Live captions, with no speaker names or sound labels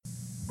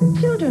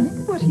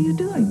Children, what are you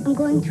doing? I'm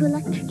going to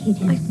electrocute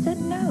him. I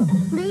said no.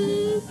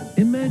 Please?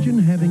 Imagine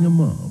having a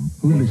mom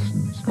who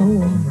listens.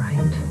 Oh, all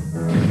right.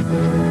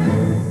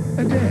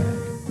 A dad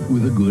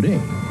with a good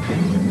aim.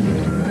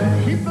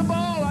 Keep the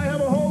ball, I have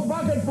a whole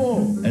bucket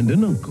full. And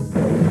an uncle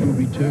who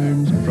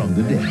returns from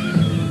the dead.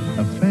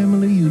 A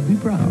family you'd be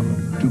proud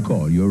to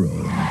call your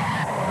own.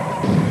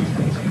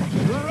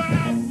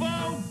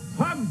 Bravo,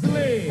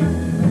 Pugsley!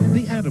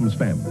 The Addams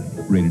Family,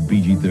 rated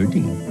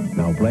PG-13.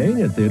 Now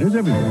playing at theaters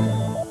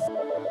everywhere.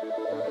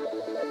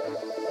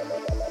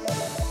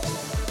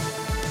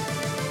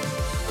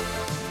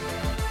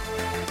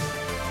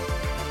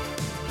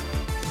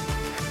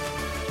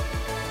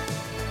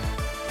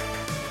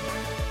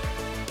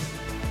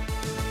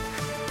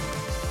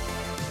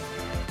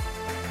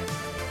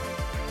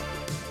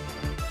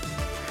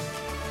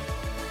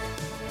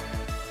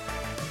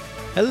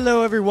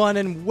 Hello, everyone,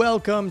 and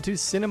welcome to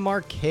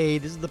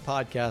Cinemarcade. This is the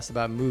podcast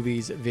about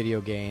movies, video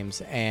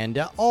games,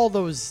 and all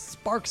those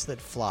sparks that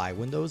fly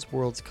when those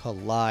worlds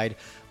collide.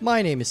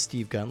 My name is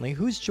Steve Guntley.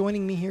 Who's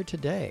joining me here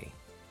today?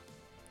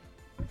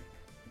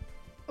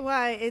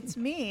 Why, it's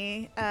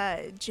me,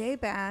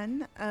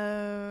 J-Ban.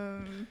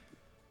 Mwah,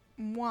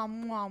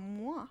 mwah,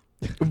 mwah.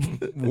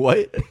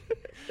 What?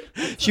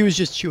 She was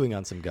just chewing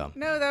on some gum.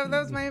 No, that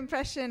was my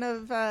impression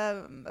of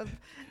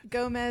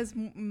Gomez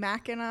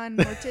macking on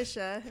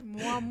Morticia.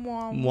 Mwah,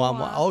 mwah, Mwah, mwah.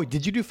 mwah. Oh,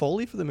 did you do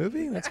Foley for the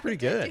movie? That's pretty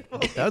good.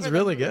 That was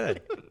really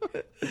good.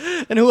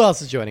 And who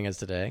else is joining us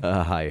today?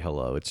 Hi,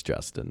 hello, it's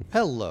Justin.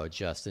 Hello,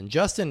 Justin.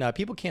 Justin,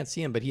 people can't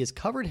see him, but he is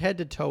covered head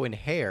to toe in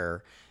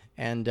hair.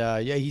 And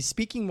yeah, he's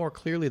speaking more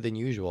clearly than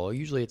usual.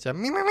 Usually it's a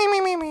me, me, me,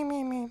 me, me, me,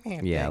 me, me, me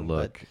Yeah, thing,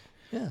 look,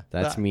 yeah,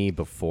 that's me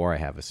before I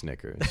have a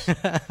Snickers.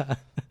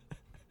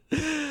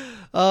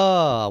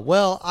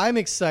 Well, I'm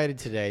excited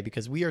today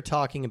because we are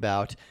talking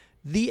about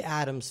The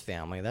Addams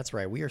Family. That's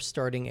right. We are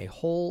starting a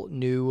whole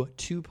new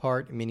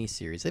two-part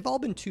miniseries. They've all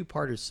been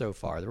two-parters so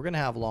far. We're going to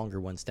have longer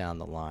ones down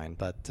the line.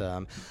 But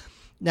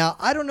now,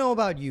 I don't know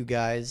about you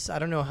guys. I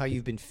don't know how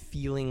you've been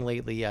feeling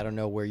lately. I don't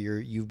know where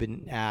you've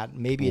been at.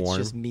 Maybe it's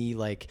just me,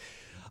 like,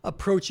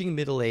 approaching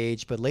middle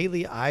age. But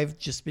lately, I've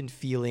just been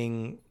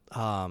feeling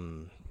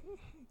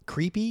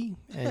creepy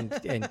and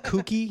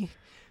kooky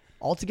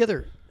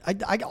altogether.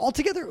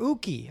 Altogether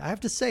ooky, I have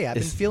to say. I've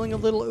been feeling a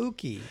little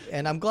ooky,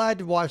 and I'm glad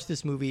to watch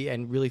this movie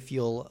and really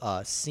feel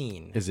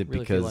seen. Is it really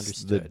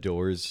because the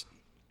doors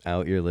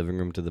out your living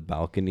room to the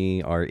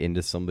balcony are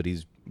into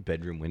somebody's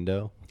bedroom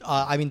window?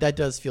 I mean, that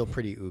does feel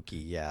pretty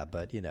ooky, yeah,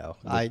 but, you know,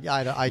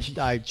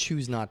 I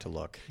choose not to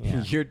look.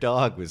 Yeah. Your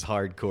dog was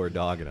hardcore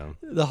dogging him.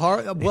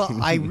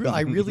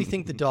 I really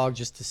think the dog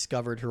just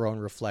discovered her own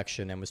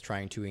reflection and was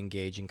trying to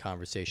engage in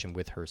conversation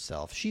with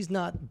herself. She's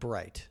not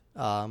bright.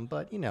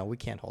 But, you know, we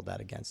can't hold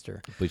that against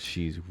her. But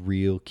she's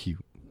real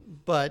cute.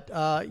 But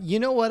you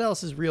know what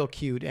else is real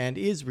cute and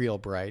is real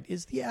bright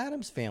is the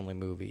Addams Family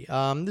movie.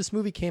 This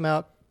movie came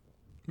out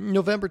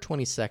November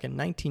 22nd,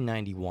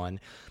 1991.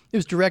 It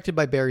was directed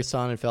by Barry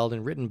Sonnenfeld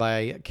and written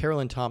by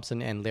Carolyn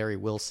Thompson and Larry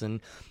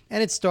Wilson.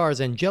 And it stars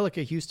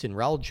Angelica Houston,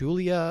 Raul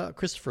Julia,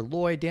 Christopher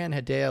Lloyd, Dan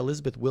Hedaya,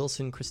 Elizabeth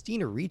Wilson,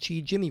 Christina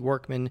Ricci, Jimmy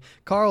Workman,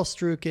 Carl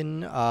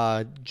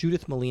Strucken,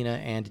 Judith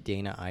Molina, and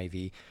Dana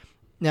Ivey.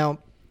 Now,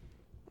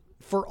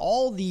 for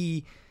all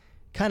the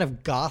kind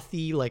of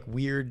gothy, like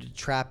weird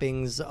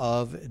trappings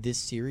of this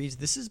series,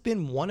 this has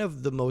been one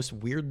of the most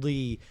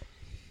weirdly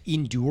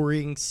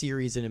enduring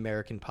series in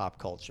American pop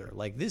culture.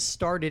 Like, this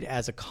started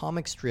as a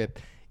comic strip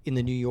in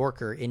the New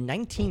Yorker in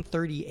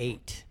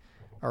 1938.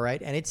 All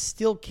right. And it's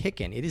still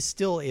kicking. It is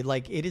still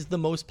it is the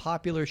most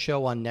popular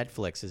show on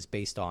Netflix is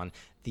based on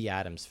the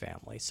Addams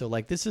Family. So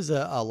like, this is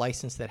a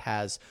license that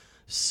has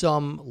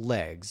some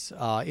legs.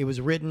 It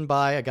was written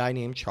by a guy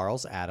named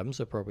Charles Addams,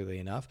 appropriately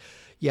enough.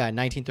 Yeah, in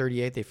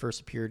 1938, they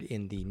first appeared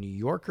in the New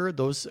Yorker.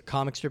 Those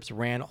comic strips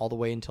ran all the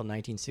way until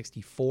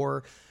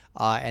 1964.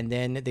 And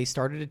then they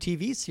started a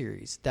TV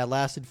series that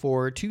lasted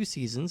for 2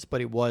 seasons,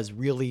 but it was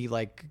really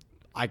like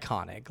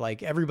iconic.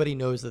 Like, everybody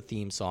knows the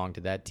theme song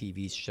to that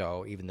TV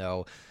show, even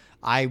though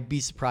I'd be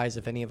surprised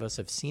if any of us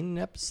have seen an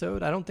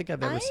episode. I don't think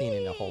I've ever seen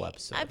it in a whole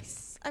episode.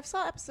 I've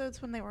saw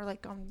episodes when they were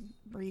like on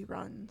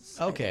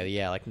reruns. Okay,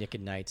 yeah, like Nick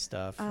at Night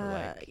stuff.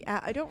 Yeah,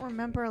 I don't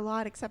remember a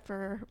lot except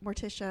for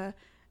Morticia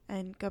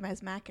and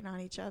Gomez macking on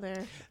each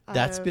other.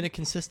 That's been a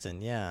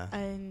consistent, yeah.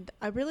 And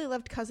I really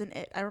loved Cousin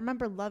It. I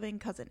remember loving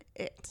Cousin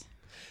It.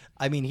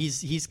 I mean,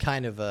 he's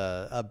kind of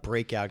a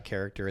breakout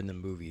character in the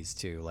movies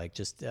too. Like,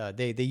 just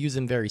they use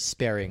him very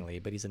sparingly,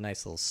 but he's a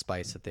nice little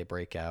spice that they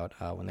break out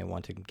when they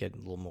want to get a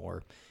little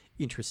more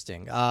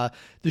interesting. The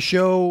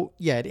show,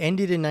 yeah, it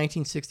ended in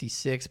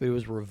 1966, but it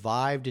was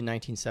revived in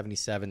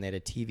 1977. They had a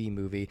TV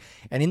movie,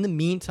 and in the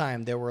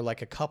meantime, there were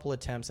like a couple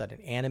attempts at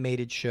an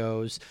animated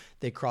shows.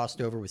 They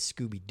crossed over with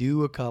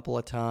Scooby-Doo a couple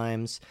of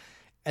times,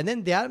 and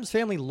then the Addams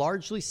Family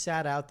largely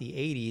sat out the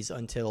 80s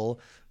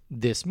until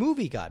this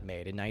movie got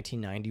made in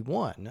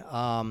 1991.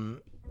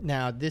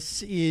 Now,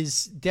 this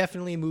is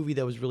definitely a movie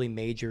that was really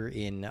major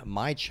in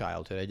my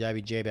childhood. I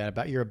mean, J-Man,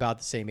 you're about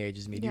the same age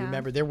as me. Do you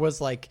remember? There was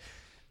like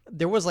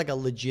there was like a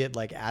legit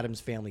like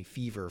Addams Family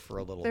fever for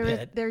a little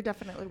bit. There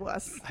definitely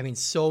was. I mean,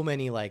 so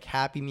many like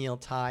Happy Meal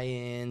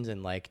tie-ins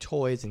and like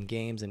toys and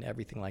games and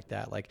everything like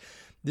that. Like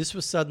this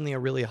was suddenly a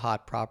really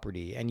hot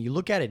property. And you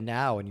look at it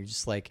now and you're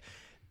just like,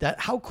 that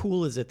how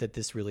cool is it that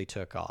this really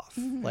took off?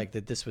 Like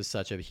that this was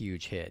such a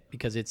huge hit,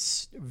 because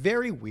it's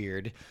very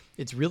weird.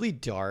 It's really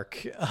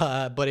dark,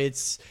 but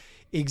it's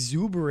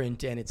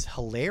exuberant and it's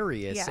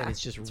hilarious and it's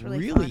just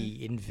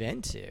really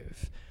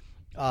inventive.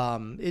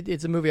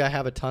 It's a movie I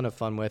have a ton of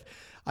fun with.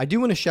 I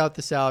do want to shout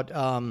this out.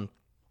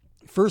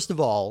 First of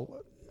all,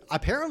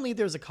 apparently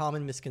there's a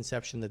common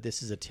misconception that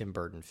this is a Tim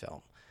Burton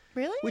film.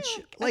 Really? Which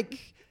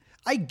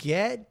I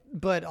get,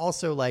 but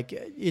also like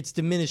it's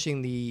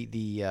diminishing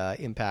the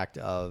impact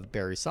of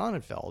Barry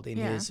Sonnenfeld in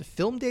his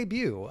film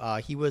debut.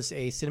 He was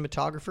a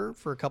cinematographer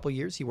for a couple of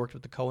years. He worked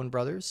with the Coen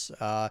brothers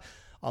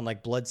on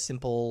like Blood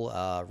Simple,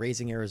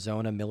 Raising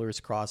Arizona, Miller's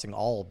Crossing,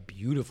 all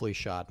beautifully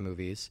shot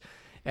movies.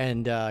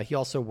 And he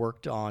also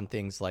worked on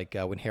things like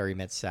When Harry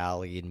Met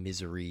Sally and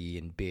Misery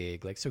and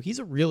Big. Like, so he's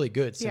a really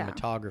good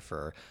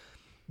cinematographer.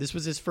 This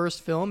was his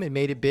first film. It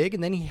made it big.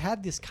 And then he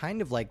had this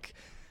kind of like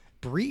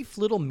brief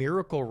little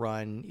miracle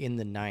run in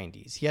the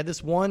 90s. He had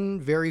this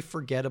one very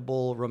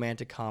forgettable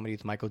romantic comedy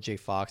with Michael J.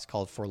 Fox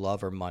called For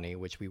Love or Money,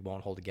 which we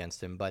won't hold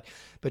against him. But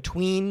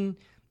between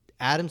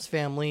Addams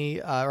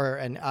Family,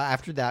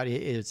 after that,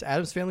 it's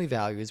Addams Family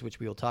Values, which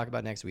we will talk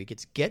about next week.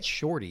 It's Get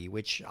Shorty,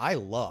 which I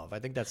love. I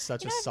think that's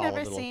such a solid I've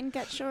never seen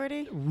Get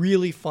Shorty.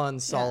 Really fun,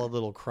 solid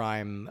little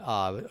crime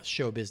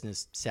show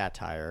business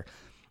satire.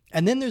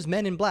 And then there's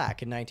Men in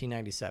Black in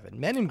 1997.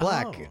 Men in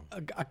Black,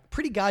 a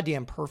pretty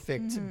goddamn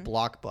perfect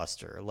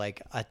blockbuster,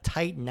 like a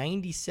tight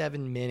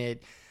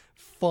 97-minute,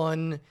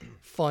 fun,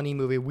 funny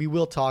movie. We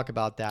will talk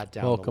about that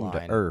down the line. Welcome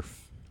to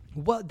Earth.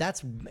 Well,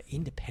 that's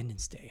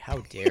Independence Day. How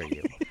dare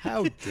you?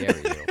 How dare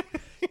you?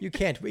 You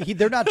can't.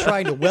 They're not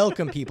trying to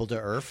welcome people to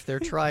Earth. They're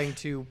trying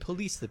to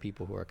police the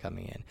people who are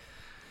coming in.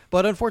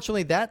 But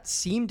unfortunately, that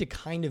seemed to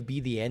kind of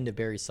be the end of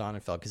Barry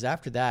Sonnenfeld, because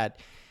after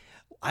that,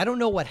 I don't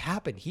know what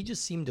happened. He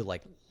just seemed to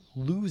like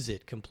lose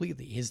it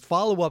completely. His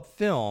follow-up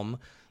film,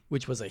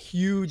 which was a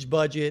huge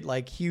budget,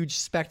 like huge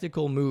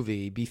spectacle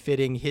movie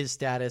befitting his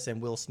status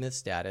and Will Smith's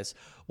status,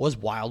 was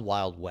Wild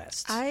Wild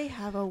West. I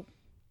have a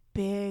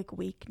big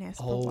weakness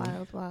for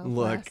Wild Wild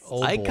West.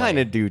 I kind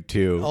of do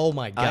too. Oh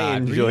my God. I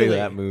enjoy really?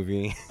 that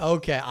movie.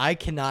 Okay, I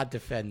cannot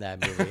defend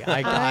that movie.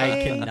 I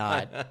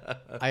cannot.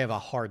 I have a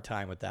hard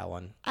time with that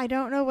one. I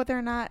don't know whether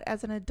or not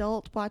as an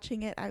adult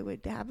watching it I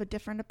would have a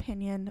different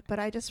opinion, but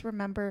I just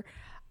remember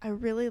I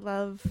really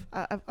love,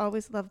 I've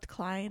always loved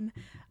Klein.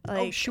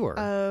 Like, sure.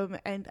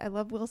 And I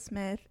love Will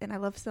Smith and I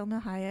love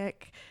Selma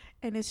Hayek.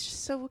 And it's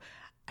just so,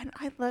 and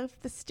I love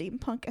the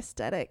steampunk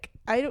aesthetic.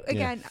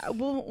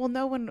 We'll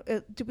know when,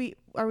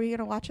 are we going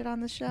to watch it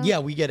on the show? Yeah,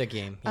 we get a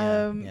game.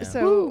 Yeah,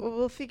 So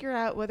we'll figure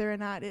out whether or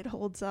not it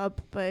holds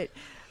up, but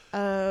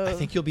I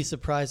think you'll be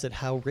surprised at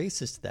how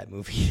racist that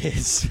movie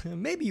is.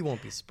 Maybe you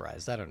won't be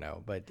surprised. I don't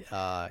know, but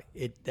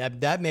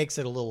that makes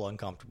it a little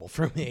uncomfortable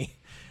for me.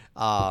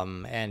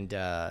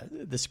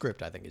 The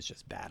script I think is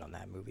just bad on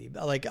that movie.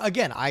 Like,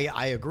 again,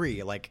 I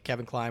agree. Like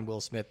Kevin Kline,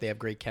 Will Smith, they have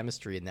great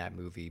chemistry in that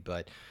movie,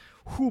 but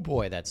whoo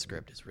boy, that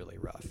script is really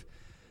rough.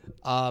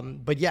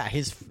 But yeah,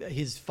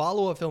 his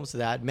follow-up films to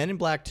that, Men in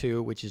Black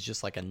 2, which is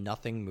just like a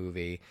nothing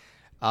movie.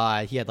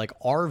 He had like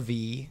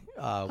RV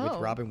with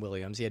Robin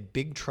Williams. He had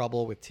Big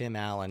Trouble with Tim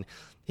Allen.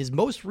 His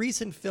most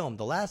recent film,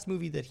 the last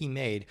movie that he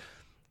made,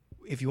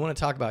 if you want to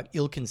talk about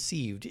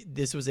ill-conceived,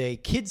 this was a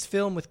kids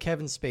film with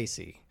Kevin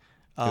Spacey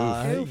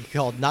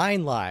called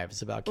 9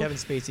 Lives, about Kevin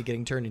Spacey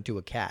getting turned into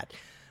a cat.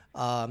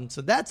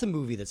 So that's a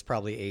movie that's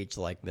probably aged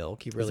like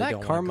milk. You really don't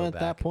want to go karma back. At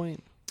that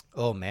point?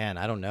 Oh man,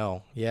 I don't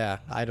know. Yeah,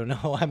 I don't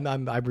know.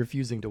 I'm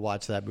refusing to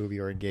watch that movie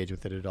or engage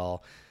with it at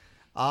all.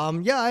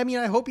 Yeah, I mean,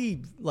 I hope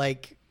he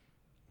like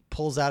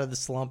pulls out of the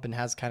slump and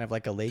has kind of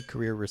like a late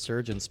career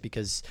resurgence,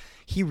 because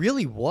he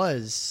really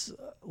was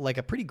like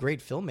a pretty great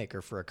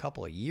filmmaker for a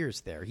couple of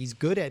years there. He's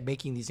good at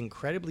making these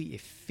incredibly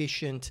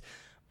efficient,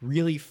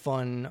 really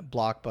fun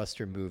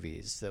blockbuster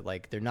movies that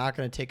like they're not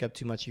going to take up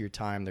too much of your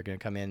time. They're going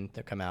to come in,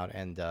 they'll come out,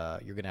 and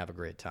you're going to have a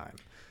great time.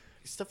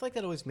 Stuff like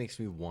that always makes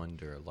me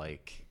wonder,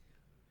 like,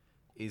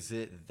 is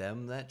it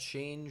them that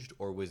changed,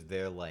 or was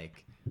there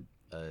like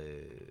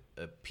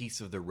a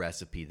piece of the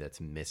recipe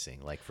that's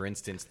missing? Like, for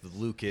instance, the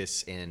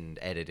Lucas and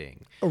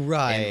editing,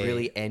 right? And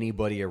really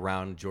anybody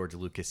around George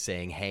Lucas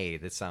saying, "Hey,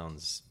 this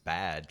sounds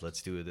bad.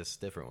 Let's do this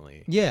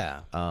differently."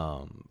 Yeah.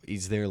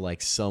 Is there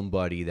like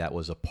somebody that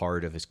was a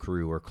part of his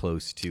crew or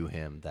close to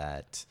him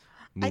that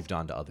moved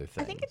on to other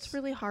things? I think it's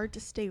really hard to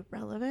stay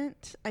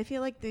relevant. I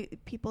feel like the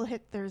people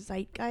hit their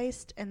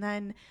zeitgeist and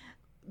then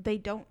they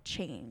don't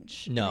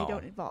change. No, they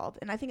don't evolve.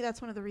 And I think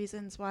that's one of the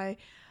reasons why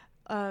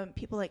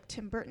people like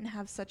Tim Burton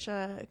have such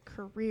a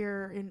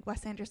career and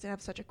Wes Anderson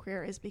have such a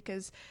career, is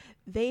because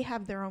they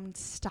have their own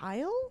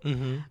style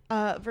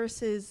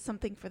versus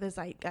something for the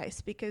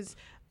zeitgeist. Because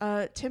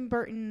Tim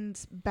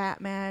Burton's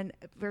Batman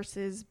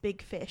versus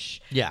Big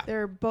Fish, yeah,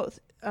 they're both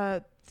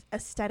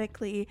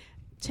aesthetically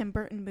Tim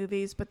Burton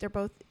movies, but they're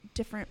both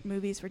different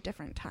movies for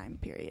different time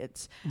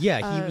periods.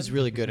 Yeah, he was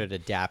really good at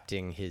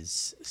adapting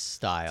his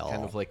style.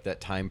 Kind of like that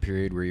time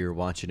period where you were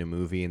watching a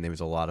movie and there was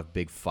a lot of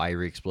big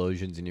fiery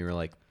explosions and you were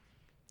like,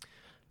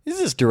 is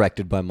this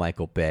directed by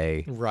Michael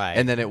Bay? Right.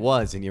 And then it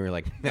was, and you were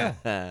like, there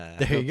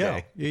you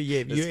go.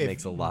 This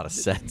makes a lot of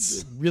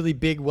sense. Really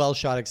big,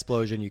 well-shot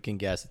explosion. You can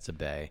guess it's a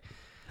Bay.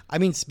 I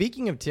mean,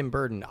 speaking of Tim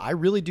Burton, I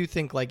really do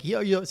think like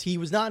he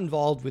was not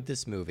involved with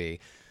this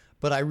movie,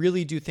 but I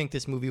really do think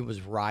this movie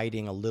was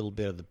riding a little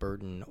bit of the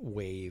Burton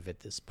wave at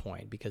this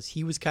point because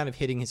he was kind of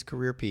hitting his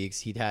career peaks.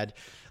 He'd had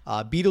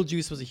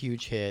Beetlejuice was a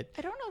huge hit.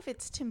 I don't know if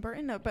it's Tim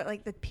Burton though, but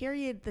like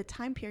the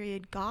time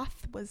period,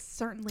 goth was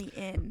certainly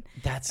in.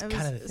 That's kind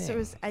of the thing. So it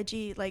was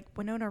edgy, like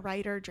Winona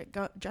Ryder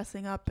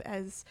dressing up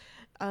as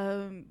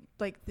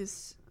like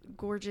this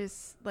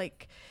gorgeous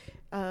like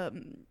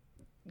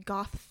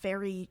goth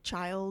fairy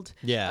child.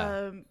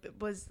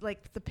 Was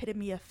like the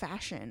epitome of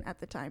fashion at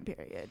the time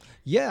period.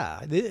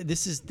 Yeah,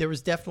 there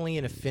was definitely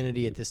an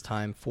affinity at this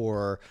time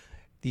for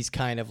these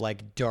kind of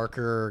like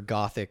darker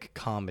gothic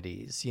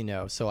comedies, you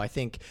know. So I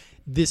think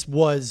this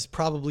was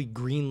probably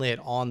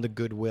greenlit on the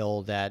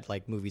goodwill that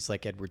like movies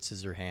like Edward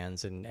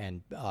Scissorhands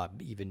and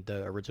even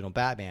the original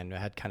Batman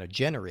had kind of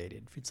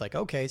generated. It's like,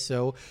 okay,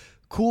 so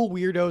cool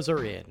weirdos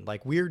are in,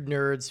 like weird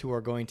nerds who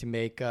are going to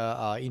make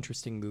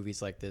interesting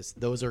movies like this.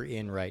 Those are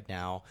in right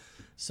now.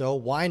 So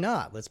why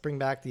not? Let's bring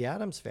back the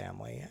Addams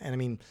Family. And I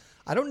mean,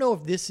 I don't know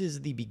if this is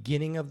the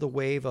beginning of the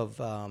wave of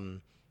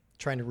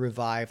trying to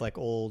revive like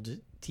old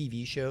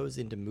TV shows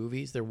into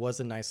movies. There was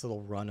a nice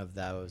little run of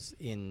those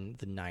in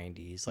the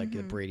 90s, like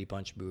the Brady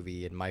Bunch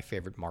movie and My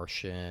Favorite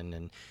Martian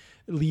and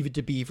Leave It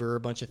to Beaver, a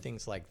bunch of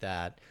things like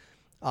that.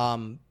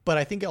 But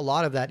I think a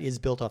lot of that is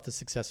built off the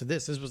success of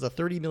this. This was a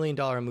 $30 million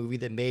movie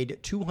that made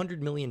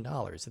 $200 million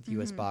at the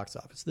U.S. box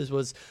office. This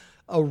was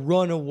a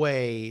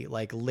runaway,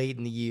 like late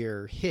in the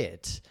year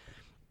hit.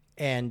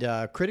 And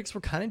critics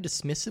were kind of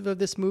dismissive of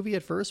this movie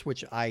at first,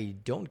 which I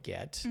don't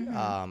get.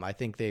 I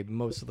think they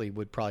mostly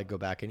would probably go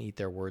back and eat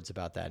their words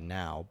about that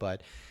now.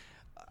 But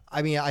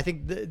I mean, I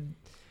think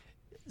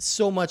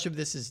so much of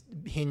this is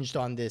hinged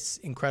on this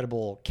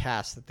incredible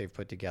cast that they've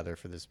put together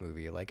for this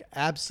movie. Like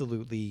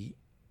absolutely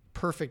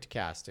perfect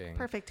casting.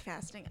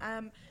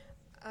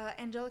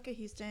 Angelica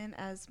Houston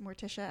as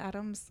Morticia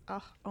Addams.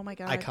 Oh my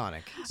God.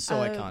 Iconic. So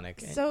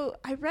iconic. So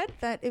I read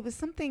that it was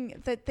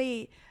something that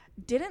they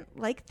didn't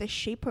like the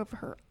shape of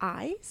her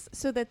eyes,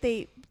 so that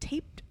they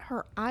taped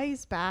her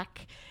eyes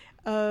back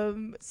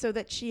so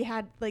that she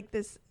had like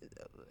this,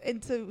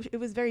 and so it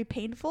was very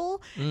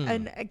painful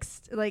and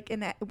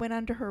it went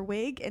under her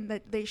wig, and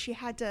that she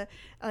had to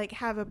like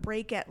have a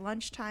break at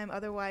lunchtime,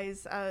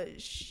 otherwise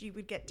she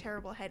would get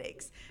terrible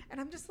headaches.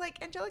 And I'm just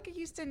like, Angelica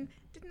Houston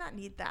did not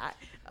need that.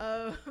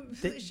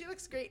 She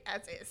looks great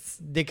as is.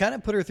 They kind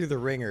of put her through the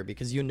ringer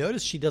because you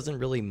notice she doesn't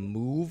really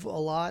move a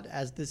lot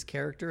as this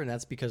character, and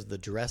that's because the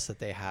dress that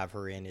they have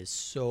her in is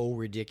so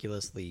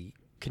ridiculously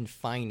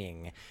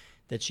confining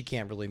that she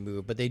can't really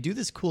move. But they do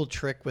this cool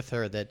trick with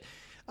her that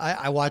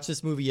I watched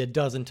this movie a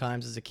dozen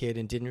times as a kid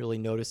and didn't really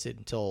notice it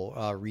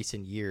until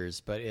recent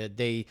years. But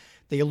they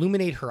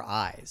illuminate her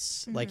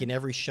eyes, like in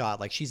every shot.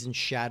 Like she's in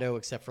shadow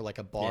except for like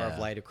a bar of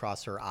light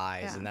across her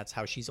eyes. And that's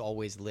how she's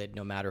always lit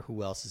no matter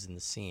who else is in the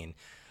scene.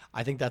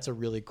 I think that's a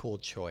really cool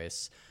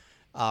choice.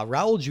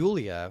 Raul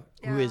Julia,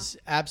 who is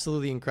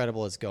absolutely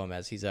incredible as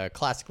Gomez. He's a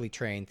classically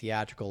trained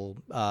theatrical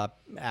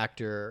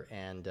actor,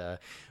 and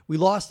we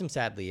lost him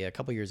sadly a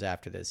couple years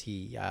after this.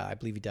 I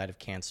believe he died of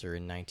cancer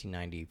in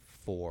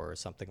 1994 or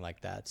something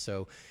like that.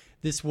 So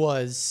this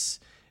was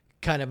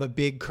kind of a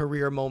big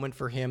career moment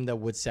for him that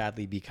would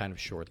sadly be kind of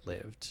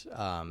short-lived.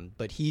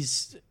 But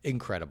he's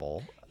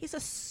incredible. He's a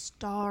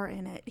star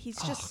in it.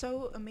 He's just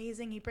so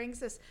amazing. He brings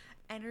this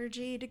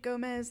energy to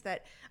Gomez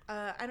that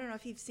I don't know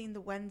if you've seen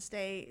the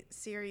Wednesday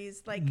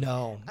series. Like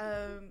no,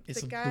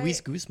 it's the guy, Luis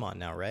Guzman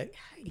now, right?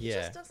 He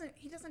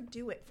doesn't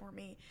do it for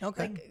me.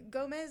 Okay, like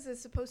Gomez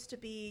is supposed to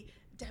be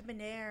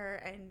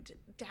debonair and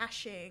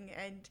dashing,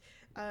 and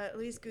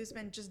Luis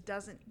Guzman just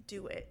doesn't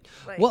do it.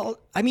 Like, well,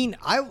 I mean,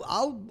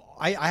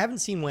 I haven't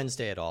seen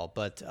Wednesday at all,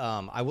 but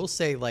I will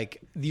say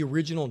like the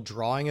original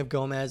drawing of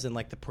Gomez and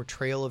like the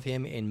portrayal of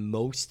him in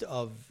most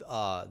of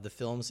the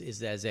films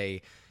is as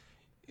a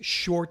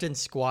short and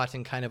squat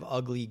and kind of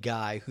ugly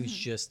guy who's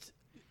just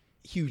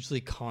hugely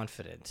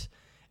confident.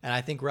 And I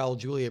think Raul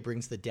Julia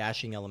brings the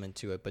dashing element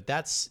to it, but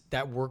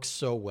that works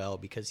so well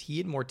because he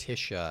and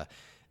Morticia,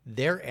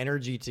 their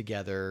energy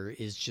together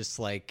is just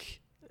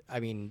like,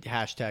 I mean,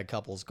 hashtag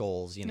couples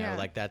goals, you know,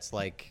 like that's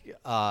like,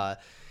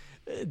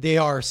 they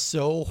are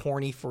so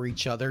horny for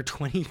each other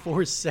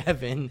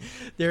 24/7.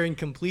 They're in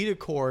complete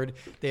accord.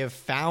 They have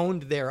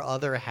found their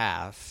other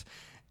half.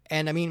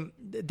 And I mean,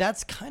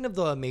 that's kind of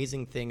the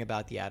amazing thing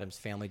about the Addams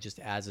Family just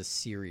as a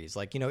series.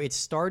 Like, you know, it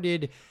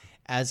started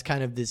as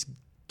kind of this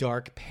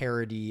dark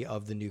parody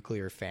of the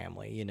nuclear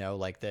family, you know,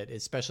 like that,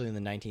 especially in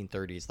the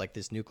 1930s, like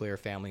this nuclear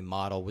family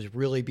model was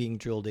really being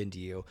drilled into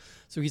you.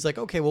 So he's like,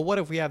 okay, well, what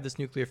if we have this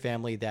nuclear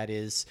family that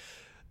is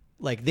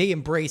like they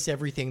embrace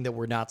everything that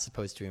we're not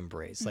supposed to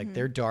embrace. Like Mm-hmm.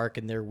 they're dark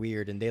and they're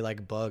weird and they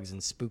like bugs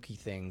and spooky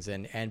things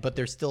but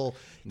they're still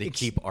They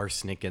keep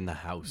arsenic in the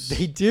house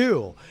they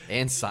do.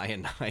 and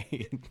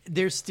cyanide.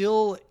 They're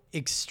still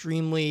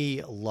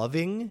extremely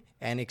loving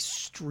and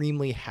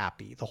extremely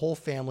happy. The whole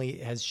family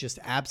has just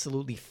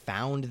absolutely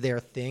found their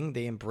thing.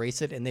 They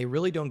embrace it and they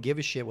really don't give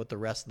a shit what the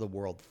rest of the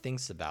world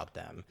thinks about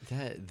them.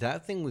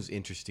 That thing was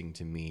interesting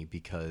to me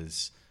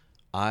because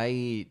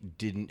I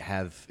didn't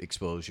have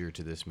exposure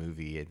to this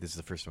movie. This is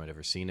the first time I'd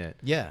ever seen it.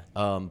 Yeah.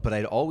 But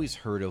I'd always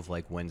heard of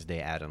like Wednesday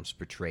Addams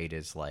portrayed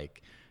as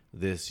like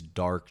this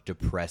dark,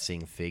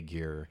 depressing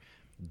figure,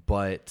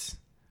 but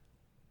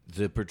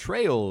the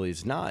portrayal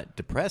is not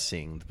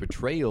depressing. The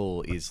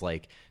portrayal is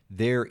like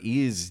there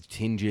is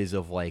tinges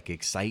of like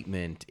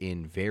excitement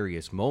in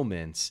various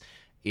moments.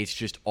 It's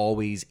just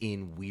always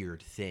in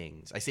weird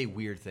things. I say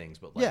weird things,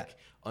 but like Yeah.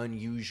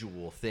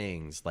 unusual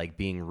things, like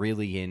being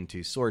really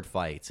into sword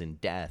fights and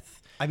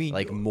death. I mean,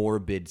 like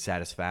morbid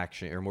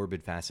satisfaction or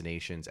morbid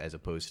fascinations, as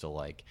opposed to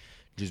like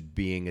just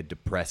being a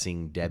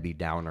depressing Debbie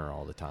Downer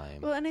all the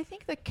time. Well, and I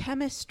think the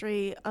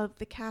chemistry of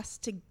the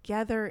cast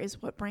together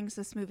is what brings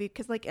this movie,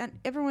 because like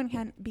everyone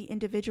can be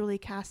individually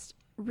cast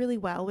really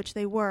well, which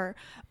they were,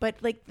 but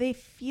like they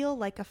feel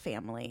like a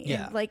family.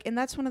 Yeah. And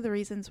that's one of the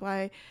reasons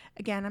why,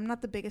 again, I'm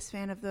not the biggest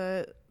fan of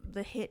the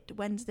hit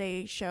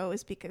Wednesday show,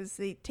 is because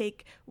they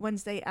take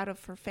Wednesday out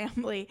of her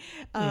family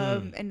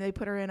and they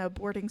put her in a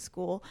boarding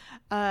school,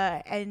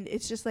 and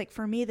it's just like,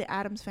 for me, the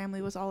Addams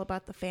Family was all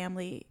about the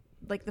family,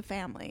 like the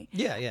family.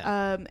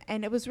 Yeah.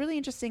 And it was really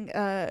interesting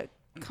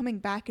coming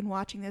back and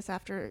watching this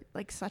after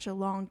like such a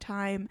long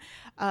time,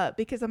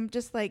 because I'm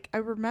just like, I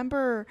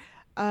remember,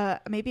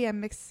 maybe I'm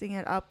mixing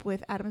it up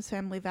with Addams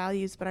Family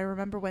Values, but I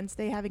remember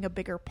Wednesday having a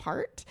bigger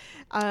part.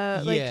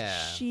 Like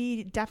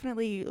she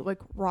definitely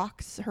like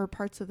rocks her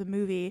parts of the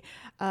movie,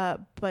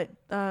 but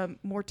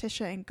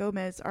Morticia and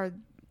Gomez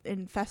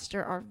and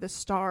Fester are the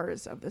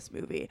stars of this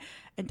movie,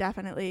 and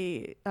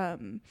definitely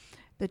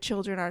the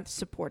children are the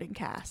supporting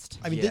cast.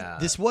 I mean, Yeah.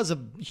 this was a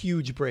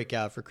huge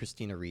breakout for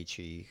Christina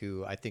Ricci,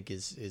 who I think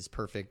is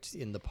perfect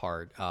in the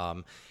part.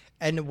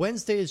 And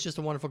Wednesday is just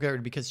a wonderful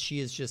character because she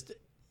is just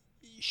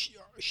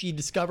she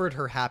discovered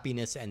her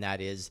happiness, and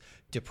that is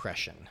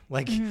depression.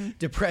 Like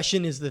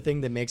depression is the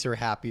thing that makes her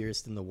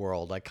happiest in the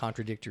world. Like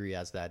contradictory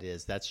as that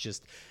is, that's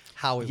just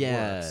how it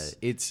works.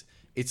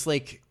 It's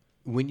like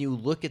when you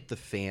look at the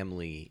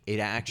family, it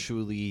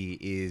actually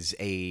is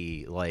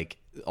a like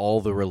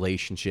all the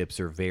relationships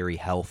are very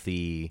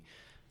healthy.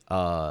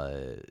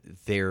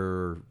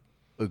 They're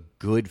a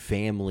good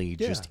family,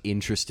 just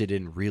interested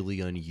in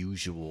really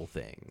unusual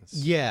things.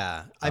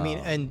 Yeah, I mean,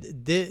 and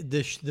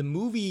the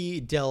movie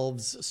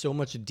delves so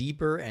much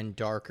deeper and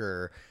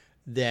darker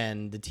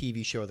than the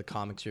TV show or the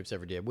comic strips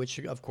ever did, which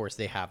of course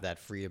they have that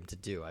freedom to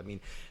do. I mean,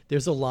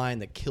 there's a line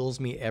that kills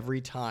me every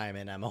time,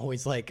 and I'm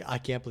always like, I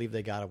can't believe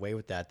they got away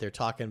with that. They're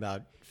talking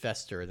about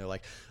Fester, and they're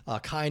like,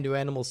 kind to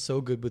animals, so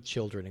good with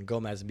children. And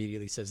Gomez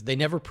immediately says, they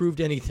never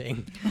proved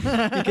anything.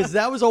 Because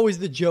that was always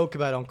the joke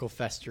about Uncle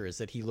Fester, is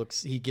that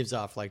he gives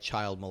off like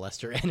child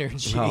molester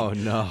energy. Oh,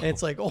 no. And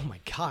it's like, oh my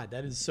God,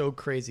 that is so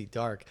crazy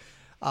dark.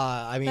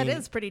 I mean, That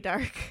is pretty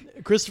dark.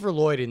 Christopher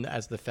Lloyd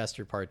as the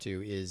Fester part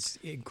 2 is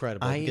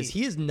incredible because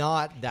he is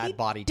not that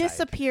body type.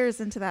 Disappears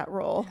into that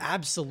role.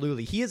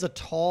 Absolutely. He is a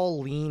tall,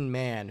 lean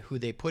man who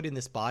they put in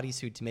this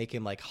bodysuit to make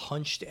him like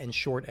hunched and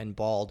short and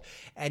bald.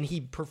 And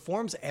he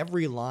performs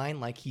every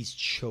line like he's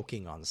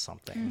choking on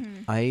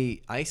something.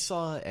 I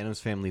saw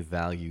Addams Family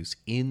Values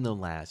in the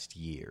last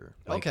year,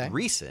 like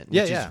recent,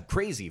 which is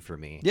crazy for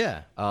me.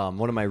 Yeah.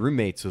 One of my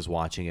roommates was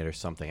watching it or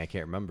something. I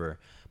can't remember.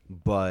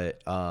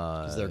 But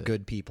Because they're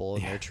good people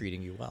and they're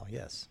treating you well.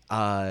 Yes.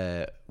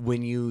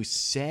 when you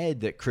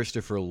said that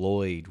Christopher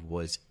Lloyd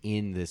was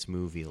in this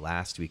movie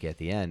last week at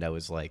the end, I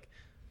was like,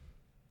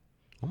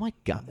 oh my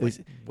God,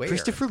 Where?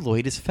 Christopher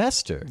Lloyd is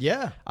Fester.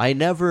 Yeah. I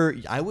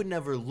would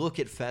never look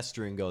at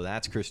Fester and go,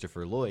 that's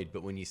Christopher Lloyd.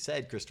 But when you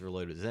said Christopher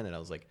Lloyd was in it, I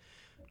was like,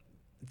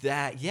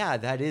 that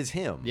is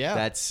him.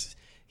 Yeah.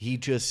 He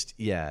just,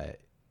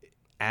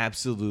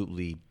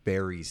 absolutely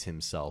buries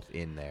himself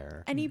in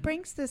there. And he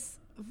brings this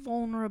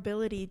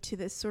vulnerability to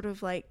this sort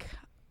of like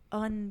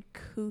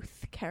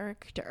uncouth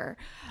character,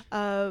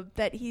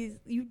 that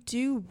you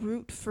do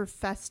root for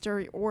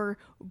Fester or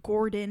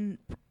Gordon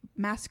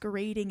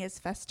masquerading as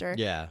Fester,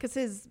 because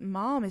his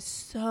mom is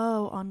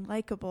so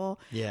unlikable,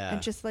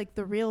 and just like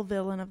the real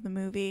villain of the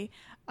movie.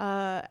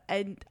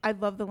 And I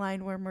love the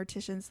line where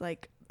Mortician's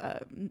like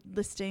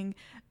listing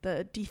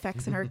the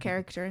defects in her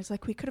character, and it's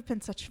like, we could have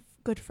been such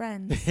good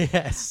friends.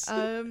 Yes.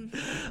 I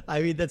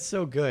mean, that's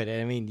so good.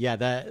 And I mean,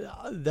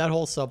 that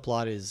whole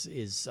subplot is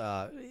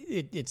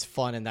it's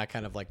fun, and that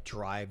kind of like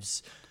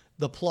drives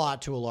the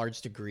plot to a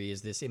large degree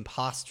is this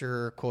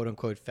imposter, quote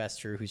unquote,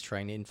 Fester who's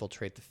trying to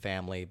infiltrate the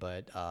family.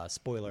 But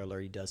spoiler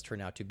alert, he does turn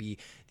out to be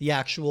the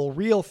actual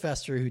real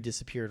Fester who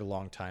disappeared a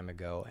long time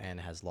ago and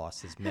has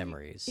lost his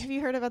memories. Have you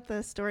heard about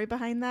the story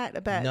behind that?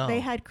 About No. they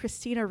had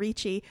Christina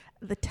Ricci,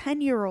 the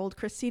 10-year-old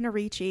Christina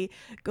Ricci,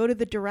 go to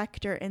the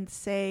director and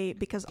say,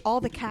 because all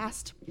the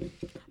cast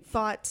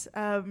thought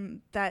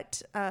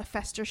that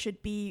Fester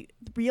should be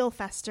real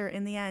Fester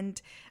in the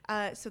end.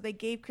 So they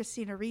gave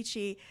Christina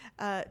Ricci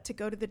to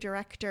go to the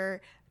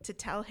director to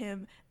tell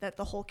him that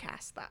the whole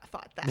cast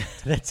thought that.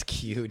 That's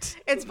cute.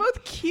 It's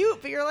both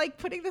cute, but you're like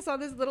putting this on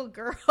this little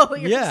girl. You're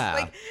Yeah.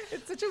 just like,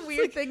 it's such a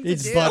weird thing to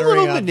It's do. buttering A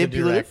little up the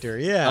manipulative. director.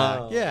 Yeah,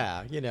 Oh.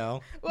 yeah, you know.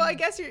 Well, I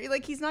guess you're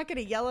like, he's not going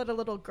to yell at a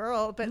little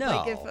girl, but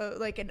like if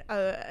like an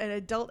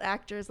adult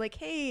actor is like,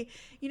 hey,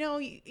 you know,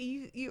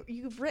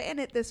 you've written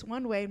it this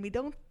one way and we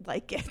don't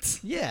like it.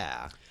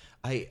 Yeah.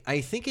 I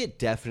think it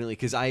definitely,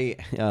 because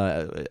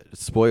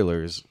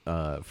spoilers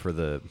for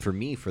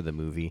the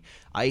movie,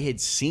 I had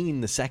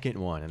seen the second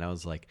one and I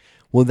was like,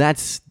 well,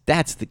 that's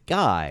the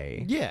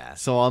guy. Yeah.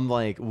 So I'm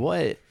like,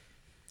 what?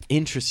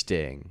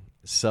 Interesting.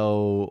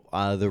 So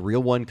the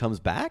real one comes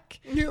back,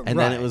 Yeah, and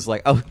then right. it was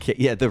like, okay,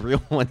 yeah, the real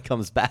one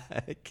comes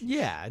back.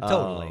 Yeah,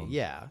 totally. Um,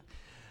 Yeah.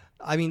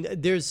 I mean,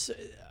 there's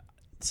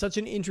such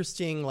an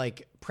interesting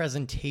like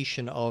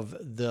presentation of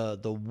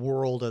the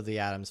world of the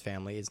Addams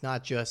Family. It's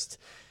not just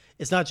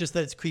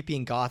that it's creepy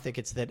and gothic,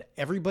 it's that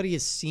everybody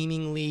is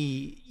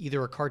seemingly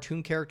either a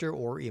cartoon character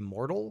or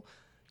immortal.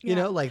 You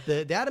Yeah. know, like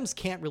the Addams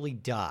can't really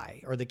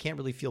die or they can't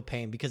really feel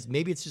pain because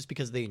maybe it's just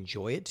because they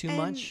enjoy it too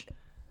much.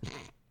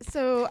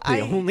 So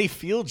They only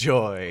feel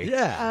joy.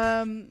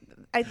 Yeah.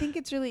 I think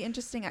it's really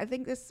interesting. I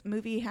think this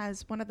movie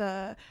has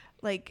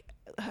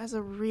has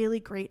a really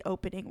great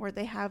opening where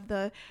they have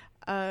the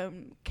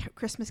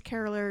Christmas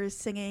carolers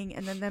singing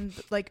and then them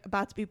like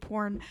about to be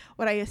poured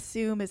what I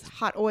assume is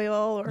hot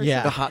oil or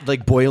Yeah. The hot,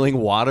 like boiling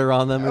water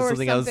on them or, or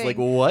something. I was like,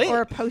 something, what?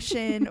 or a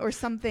potion or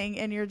something,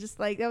 and you're just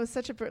like, that was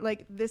such a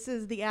like, this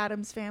is the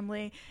Addams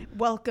Family,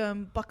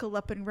 welcome, buckle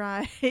up and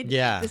ride.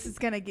 Yeah. This is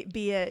gonna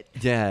be it.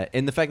 Yeah,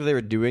 and the fact that they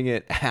were doing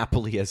it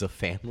happily as a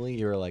family,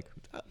 you were like,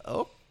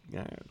 oh,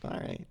 yeah, all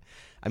right.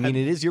 I mean,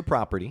 it is your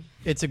property.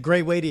 It's a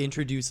great way to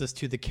introduce us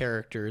to the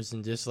characters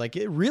and just like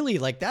it really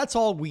like that's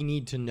all we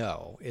need to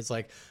know is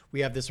like we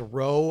have this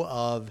row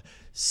of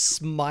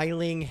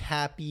smiling,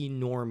 happy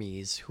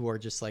normies who are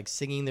just like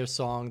singing their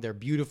song. They're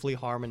beautifully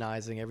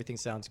harmonizing. Everything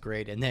sounds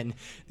great. And then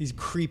these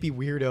creepy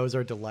weirdos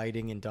are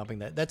delighting and dumping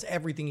that. That's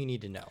everything you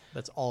need to know.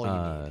 That's all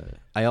you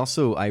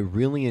need. I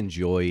really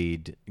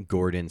enjoyed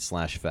Gordon /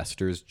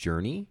 Fester's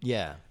journey.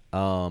 Yeah.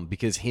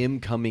 Because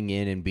him coming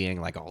in and being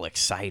like all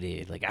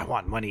excited, like I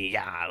want money,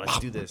 yeah, let's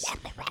do this.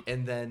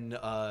 And then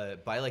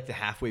by like the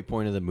halfway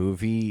point of the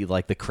movie,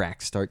 like the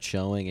cracks start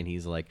showing, and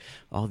he's like,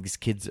 "Oh, these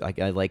kids,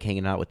 I like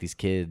hanging out with these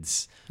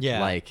kids." Yeah.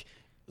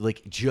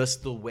 like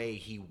just the way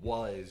he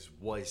was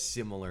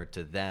similar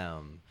to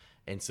them,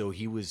 and so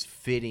he was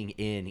fitting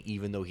in,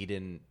 even though he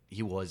didn't.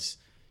 He was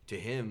to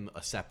him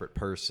a separate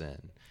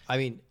person. I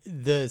mean,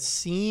 the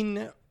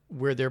scene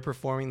where they're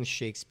performing the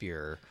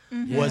Shakespeare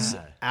was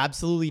Yeah.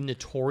 absolutely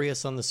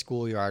notorious on the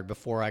schoolyard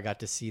before I got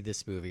to see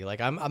this movie. Like,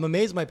 I'm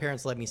amazed my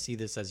parents let me see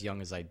this as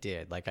young as I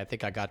did. Like, I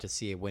think I got to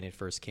see it when it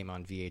first came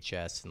on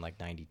VHS in like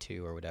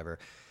 92 or whatever.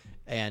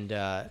 And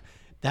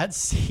that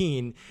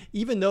scene,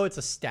 even though it's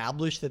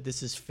established that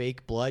this is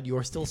fake blood,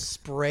 you're still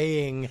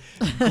spraying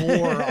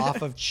gore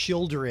off of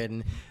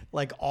children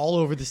like all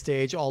over the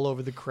stage, all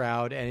over the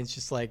crowd. And it's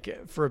just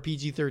like, for a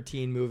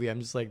PG-13 movie, I'm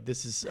just like,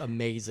 this is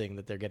amazing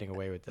that they're getting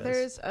away with this.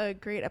 There's a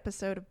great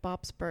episode of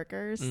Bob's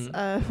Burgers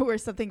where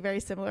something very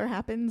similar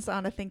happens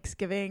on a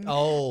Thanksgiving.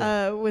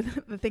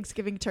 With the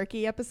Thanksgiving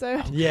turkey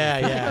episode. Yeah,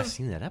 yeah. I've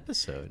seen that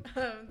episode.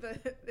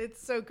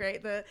 It's so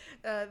great.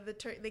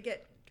 They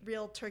get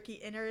real turkey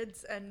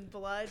innards and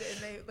blood, and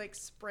they like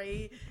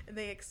spray and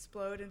they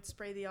explode and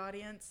spray the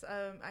audience.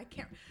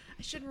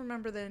 I shouldn't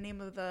remember the name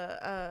of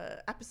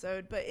the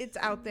episode, but it's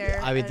out there.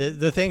 I mean,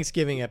 the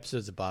Thanksgiving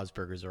episodes of Bob's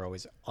Burgers are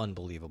always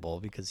unbelievable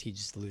because he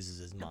just loses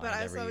his mind But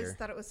I every always year.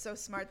 thought it was so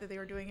smart that they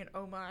were doing an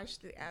homage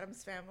to the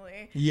Addams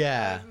Family.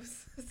 Yeah.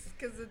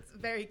 Because it's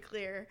very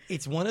clear.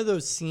 It's one of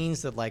those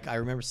scenes that, like, I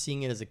remember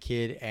seeing it as a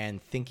kid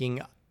and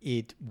thinking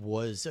it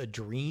was a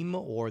dream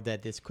or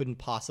that this couldn't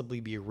possibly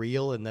be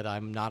real and that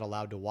I'm not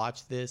allowed to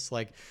watch this.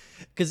 Like,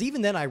 because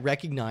even then I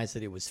recognized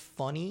that it was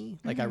funny.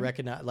 Like, I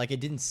recognize, like, it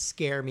didn't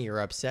scare me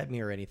or upset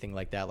me or anything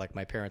like that. Like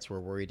my parents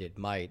were worried it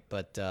might,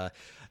 but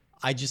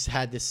I just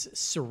had this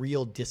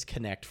surreal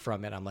disconnect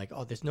from it. I'm like,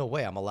 oh, there's no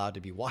way I'm allowed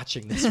to be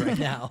watching this right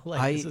now.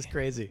 Like, this is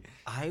crazy.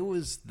 I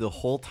was, the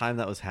whole time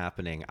that was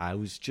happening, I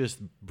was just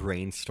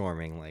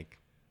brainstorming, like,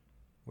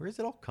 where is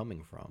it all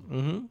coming from?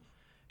 Mm-hmm.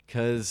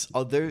 Because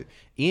they're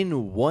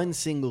in one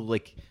single,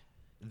 like,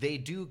 they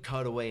do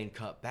cut away and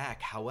cut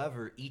back.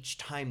 However, each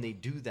time they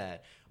do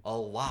that, a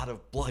lot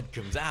of blood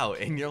comes out,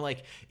 and you're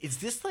like, is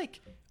this like,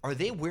 are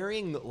they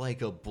wearing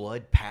like a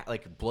blood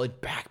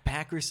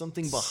backpack or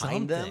something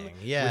behind them?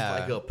 Yeah,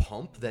 with like a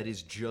pump that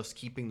is just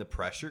keeping the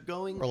pressure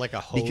going, or like a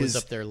hose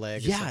up their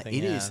leg. Yeah, or something.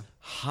 it is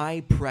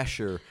high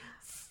pressure,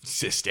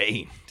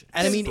 sustained.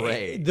 And I mean,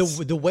 sprays.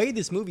 the way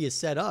this movie is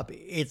set up,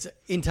 it's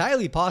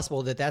entirely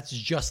possible that that's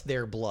just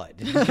their blood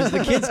because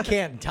the kids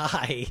can't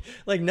die.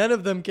 Like none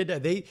of them can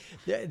die.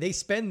 They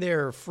spend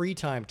their free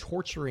time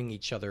torturing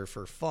each other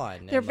for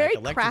fun. They're and, very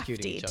like, crafty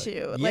each other.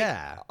 too.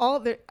 Yeah,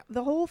 Like,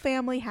 the whole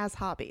family has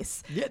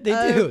hobbies. Yeah, they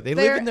do. They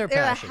live in their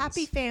passions. They're a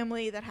happy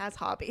family that has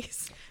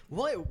hobbies.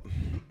 What?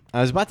 I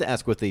was about to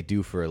ask what they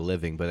do for a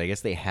living, but I guess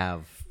they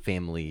have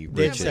family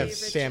They riches.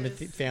 just have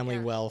family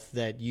yeah. wealth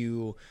that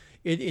you.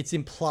 It's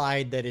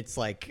implied that it's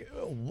like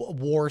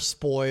war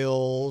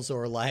spoils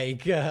or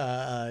like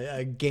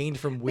gained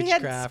from We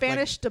witchcraft. had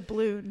Spanish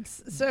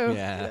doubloons, so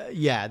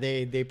Yeah.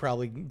 They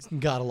probably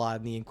got a lot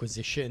in the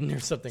Inquisition or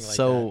something like that.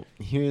 So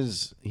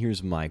here's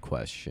my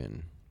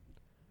question: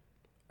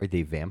 are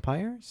they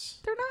vampires?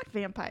 they're not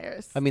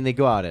vampires. I mean, they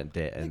go out at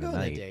They in go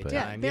the in the night, but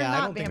daytime. they're Yeah, I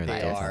not don't think they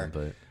vampires. are.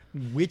 but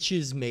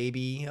Witches,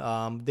 maybe.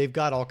 They've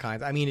got all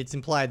kinds. I mean, it's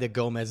implied that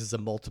Gomez is a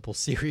multiple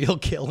serial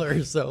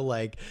killer. So,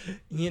 like,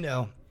 you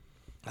know,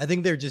 I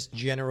think they're just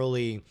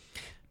generally.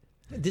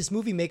 This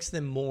movie makes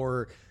them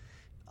more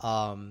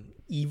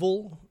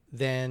evil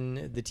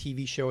than the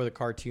TV show or the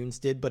cartoons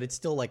did, but it's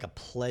still like a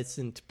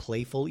pleasant,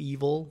 playful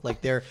evil.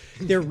 Like they're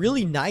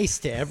really nice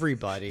to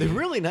everybody. they're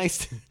really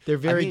nice. They're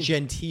very I mean,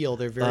 genteel.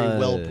 They're very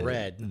well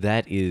bred.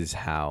 That is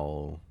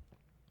how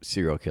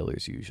serial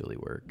killers usually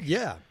work.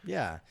 Yeah.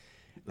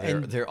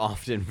 They're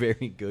often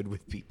very good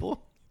with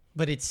people.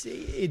 But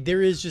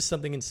there is just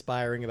something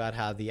inspiring about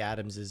how the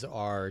Addamses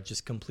are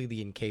just completely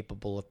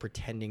incapable of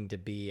pretending to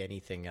be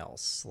anything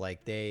else.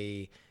 Like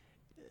they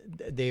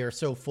are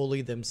so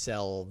fully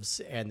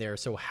themselves, and they're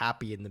so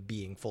happy in the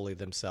being fully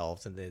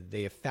themselves, and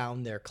they have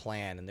found their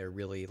clan, and they're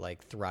really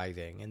like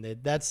thriving, and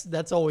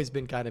that's always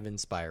been kind of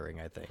inspiring,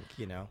 I think,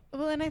 you know.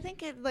 Well, and I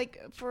think it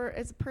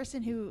as a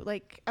person who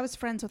I was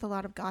friends with a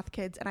lot of goth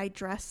kids, and I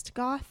dressed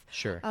goth.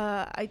 Sure.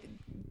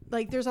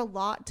 There's a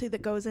lot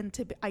that goes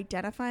into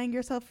identifying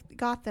yourself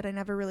goth that I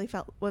never really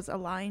felt was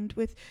aligned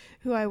with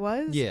who I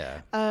was.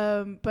 Yeah.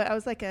 But I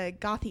was like a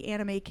gothy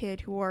anime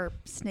kid who wore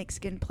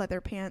snakeskin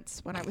pleather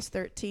pants when I was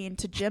 13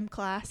 to gym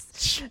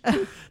class.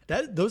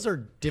 Those are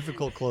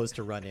difficult clothes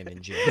to run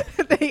in gym.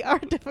 They are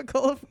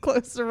difficult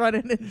clothes to run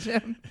in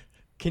gym.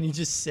 Can you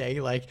just say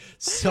like,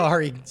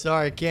 sorry,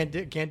 can't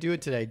do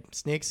it today.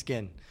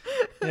 Snakeskin.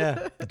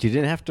 Yeah. You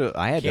didn't have to.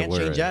 I had Can't to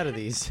wear. change out of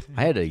these.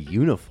 I had a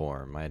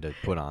uniform I had to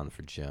put on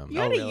for gym. You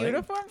had really? a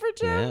uniform for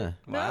gym? Yeah.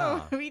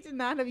 Wow. No, we did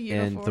not have a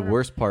uniform. And the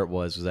worst part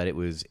was that it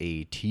was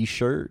a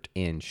t-shirt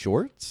and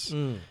shorts.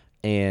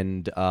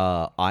 And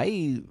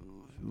I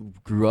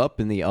grew up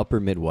in the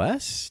upper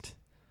Midwest.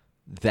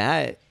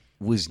 That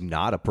was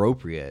not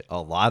appropriate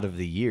a lot of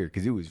the year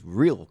because it was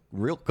real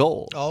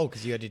cold. Oh,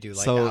 because you had to do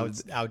like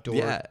outdoor.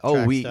 Yeah.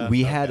 track We stuff?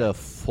 had Okay. a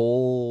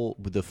full.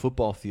 The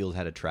football field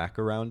had a track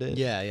around it.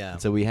 Yeah. And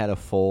so we had a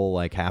full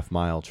like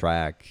half-mile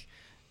track,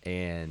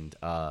 and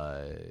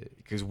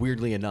because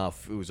weirdly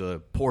enough, it was a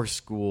poor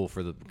school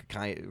for the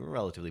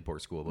relatively poor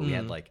school, but we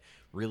had like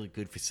really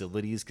good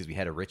facilities because we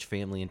had a rich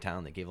family in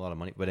town that gave a lot of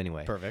money. But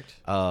anyway, Perfect.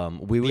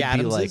 we would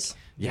be like,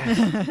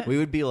 Addamses? we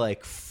would be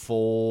like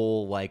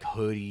full like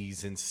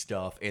hoodies and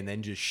stuff, and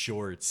then just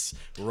shorts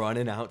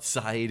running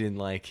outside in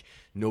like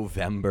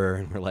November,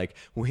 and we're like,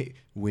 wait,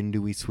 when do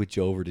we switch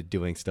over to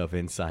doing stuff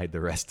inside the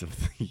rest of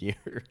the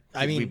year?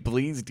 I mean, we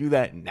please do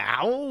that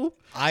now.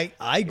 I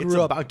It's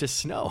grew up about to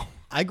snow.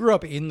 I grew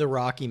up in the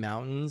Rocky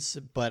Mountains,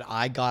 but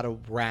I got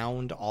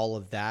around all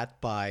of that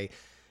by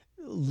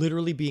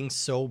literally being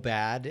so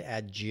bad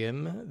at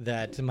gym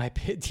that my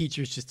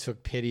teachers just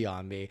took pity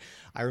on me.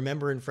 I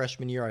remember in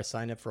freshman year, I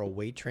signed up for a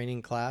weight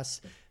training class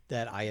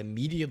that I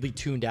immediately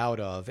tuned out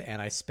of,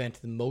 and I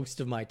spent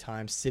most of my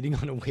time sitting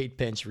on a weight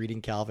bench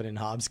reading Calvin and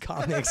Hobbes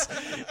comics.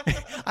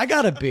 I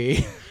got a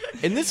B.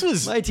 And this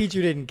was My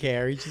teacher didn't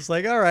care. He's just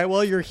like, all right,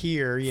 well, you're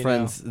here, you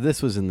friends. know.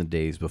 This was in the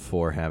days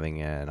before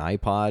having an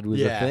iPod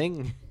was a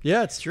thing.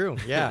 Yeah, it's true.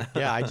 Yeah.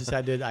 I just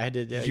had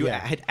to. You yeah.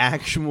 had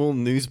actual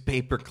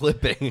newspaper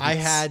clippings. I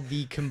had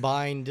the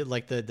combined,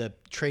 like the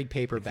trade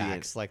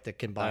paperbacks, like the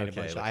combined a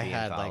bunch. like I the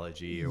had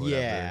anthology like, or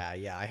whatever.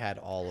 Yeah, I had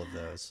all of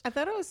those. I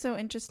thought it was so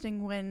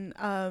interesting when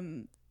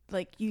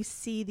you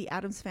see the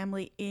Addams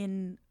Family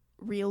in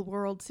real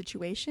world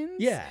situations.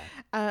 Yeah.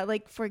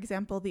 Like for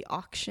example, the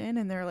auction,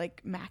 and they're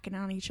like macking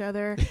on each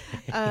other,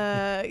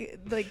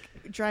 like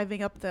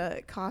driving up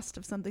the cost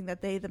of something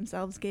that they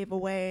themselves gave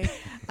away,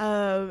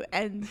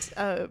 and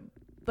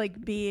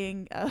like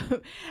being,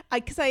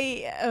 because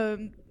I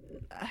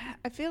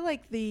feel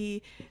like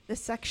the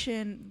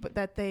section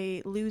that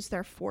they lose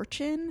their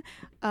fortune,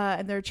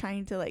 and they're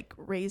trying to like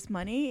raise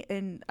money,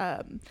 and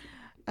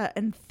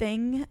and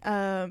Thing.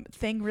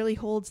 Thing really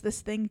holds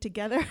this thing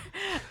together.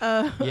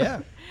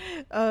 Yeah.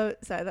 Sorry,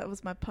 that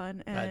was my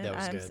pun, and That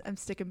was good. I'm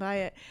sticking by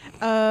it.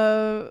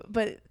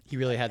 But He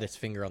really had his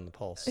finger on the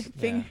pulse.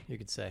 Finger- Yeah, you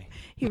could say.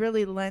 he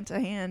really lent a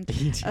hand.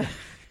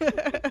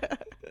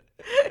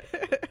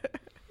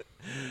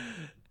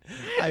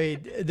 I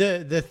mean,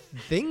 the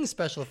Thing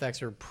special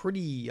effects are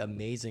pretty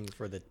amazing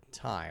for the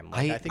time.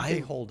 Like, I think they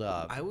hold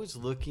up. I was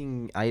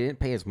looking. I didn't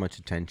pay as much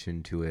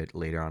attention to it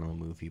later on in the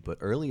movie, but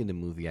early in the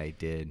movie I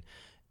did,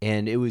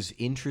 and it was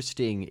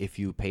interesting if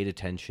you paid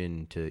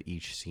attention to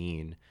each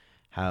scene.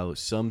 How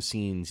some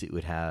scenes it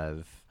would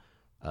have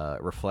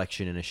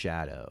reflection and a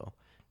shadow,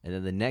 and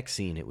then the next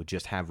scene it would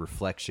just have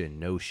reflection,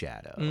 no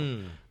shadow.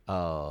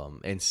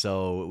 And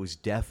so it was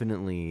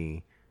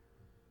definitely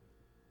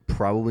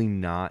probably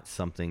not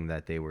something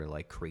that they were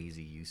like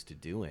crazy used to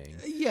doing.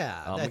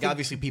 Yeah. I Like think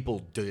obviously people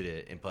did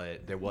it,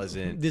 but there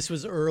wasn't. this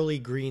was early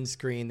green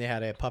screen. They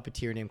had a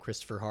puppeteer named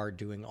Christopher Hart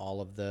doing all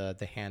of the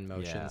hand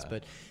motions. Yeah.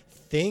 But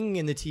Thing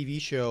in the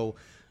TV show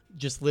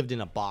just lived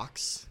in a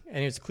box,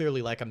 and it was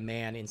clearly like a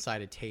man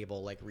inside a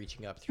table, like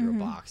reaching up through a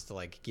box to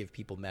like give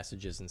people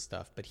messages and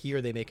stuff. But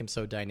here they make him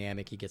so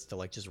dynamic, he gets to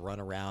like just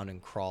run around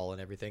and crawl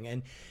and everything.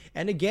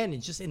 And again,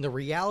 it's just in the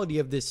reality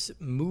of this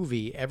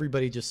movie,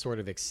 everybody just sort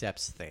of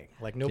accepts Thing.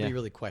 Like nobody Yeah.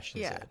 really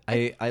questions Yeah.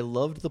 it. I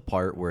loved the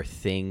part where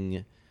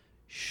Thing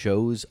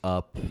shows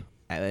up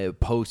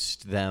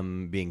post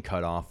them being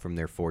cut off from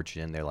their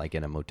fortune. They're like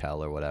in a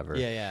motel or whatever.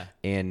 Yeah.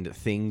 And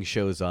Thing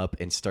shows up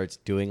and starts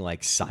doing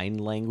like sign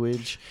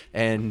language,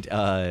 and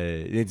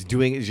it's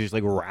just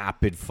like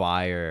rapid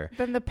fire.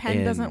 Then the pen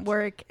And- doesn't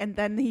work, and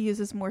then he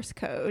uses Morse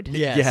code.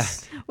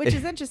 Yes. Which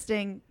is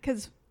interesting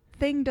because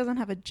Thing doesn't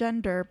have a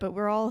gender, but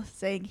we're all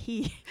saying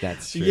he.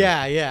 That's true.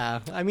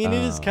 Yeah. I mean,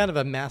 it is kind of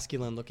a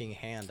masculine-looking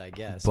hand, I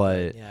guess.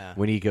 But yeah,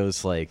 when he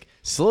goes like,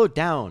 "Slow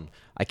down.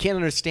 I can't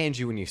understand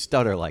you when you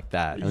stutter like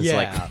that." And it's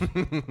like,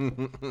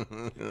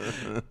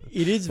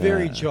 it is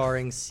very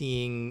jarring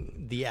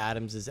seeing the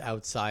Addamses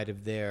outside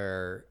of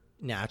their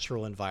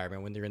natural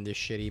environment when they're in this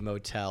shitty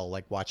motel,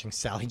 like watching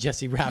Sally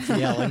Jesse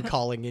Raphael and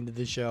calling into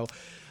the show,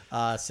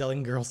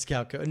 selling Girl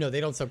Scout. No,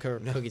 they don't sell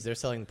cookies. They're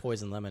selling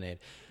poison lemonade.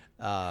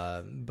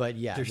 But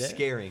yeah, they're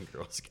scaring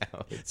Girl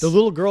Scouts. the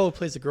little girl who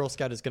plays the Girl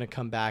Scout is going to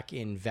come back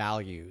in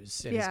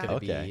Values, and it's Yeah. going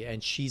to Okay. be,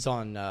 and she was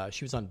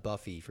on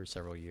Buffy for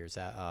several years.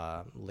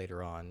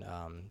 Later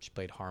on, she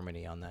played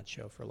Harmony on that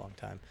show for a long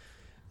time.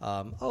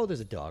 There's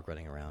a dog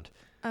running around.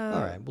 All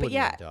right, we'll But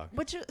yeah, the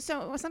dog.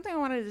 so something I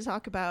wanted to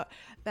talk about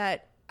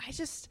that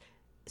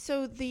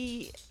so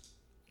the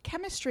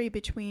chemistry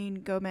between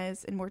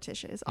Gomez and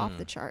Morticia is off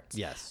the charts.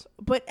 Yes.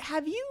 But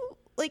have you,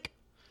 like,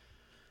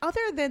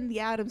 other than the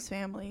Addams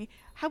Family,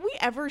 have we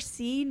ever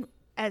seen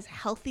as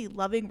healthy,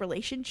 loving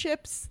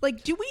relationships?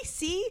 Like, do we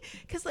see?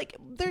 Because like,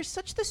 there's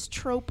such this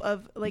trope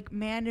of like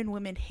man and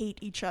women hate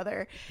each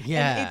other.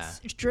 Yeah. And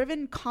it's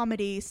driven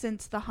comedy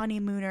since the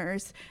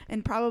Honeymooners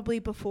and probably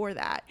before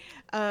that.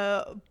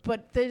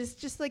 But there's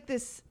just like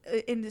this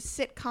in the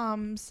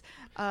sitcoms,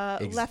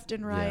 left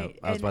and right.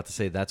 Yeah, I was about to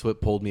say that's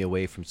what pulled me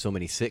away from so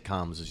many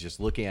sitcoms, is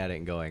just looking at it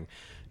and going,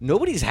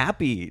 nobody's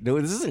happy.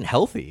 No, this isn't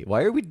healthy.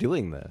 Why are we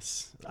doing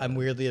this? I'm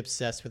weirdly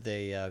obsessed with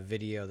a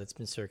video that's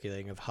been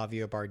circulating of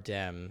Javier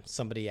Bardem.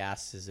 Somebody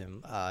asked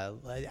him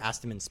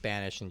in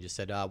Spanish and just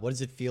said, "What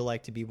does it feel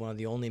like to be one of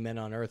the only men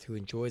on earth who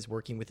enjoys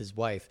working with his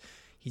wife?"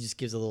 He just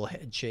gives a little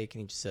head shake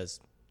and he just says,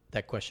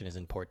 "That question is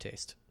in poor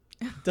taste."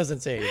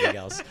 Doesn't say anything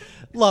else.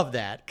 Love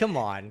that. Come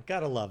on,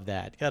 gotta love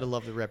that. Gotta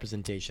love the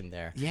representation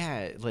there.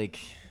 Yeah, like,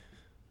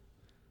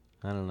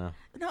 I don't know.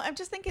 No, I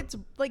just think it's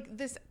like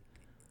this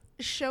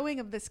showing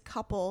of this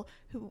couple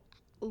who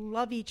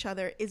love each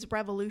other is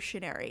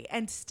revolutionary,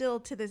 and still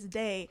to this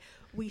day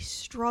we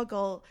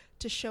struggle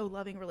to show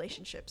loving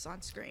relationships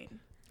on screen.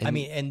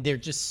 And they're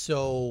just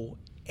so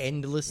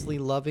endlessly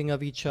loving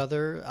of each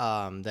other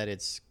that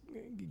it's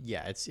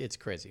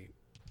crazy.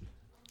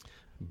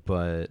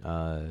 But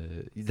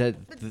the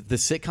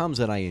sitcoms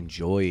that I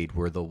enjoyed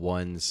were the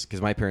ones,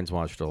 because my parents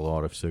watched a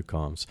lot of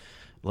sitcoms.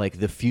 Like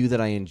the few that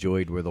I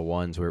enjoyed were the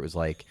ones where it was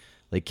like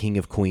King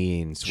of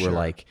Queens, where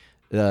like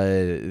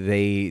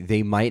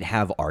they might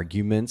have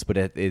arguments, but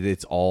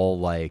it's all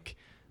like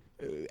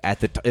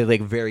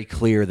like very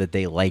clear that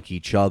they like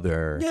each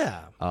other.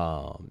 Yeah.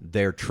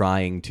 They're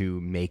trying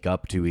to make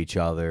up to each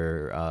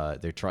other.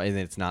 They're trying, and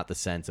it's not the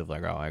sense of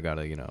like, oh, I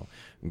gotta,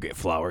 get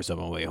flowers on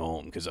my way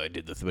home because I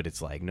did this. But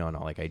it's like, no,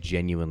 like I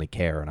genuinely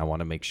care, and I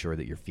want to make sure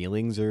that your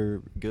feelings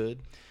are good.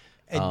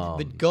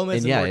 But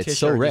Gomez and it's Morticia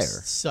so are rare.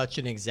 just such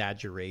an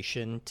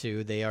exaggeration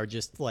too. They are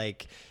just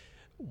like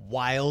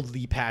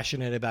wildly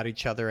passionate about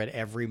each other at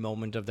every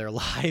moment of their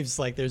lives.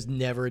 Like there's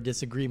never a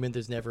disagreement.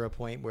 There's never a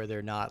point where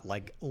they're not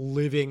like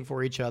living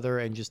for each other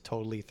and just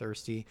totally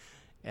thirsty.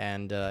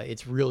 And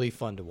it's really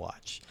fun to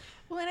watch.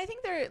 Well, and I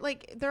think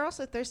they're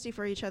also thirsty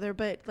for each other,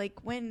 but like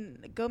when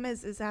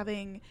Gomez is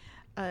having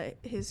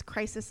his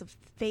crisis of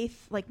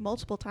faith like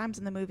multiple times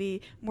in the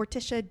movie,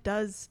 Morticia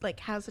does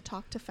like has a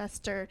talk to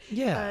Fester.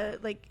 Yeah.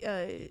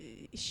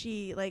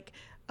 She like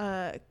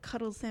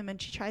cuddles him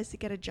and she tries to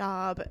get a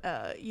job.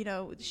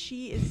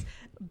 She is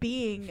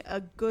being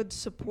a good,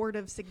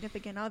 supportive,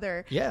 significant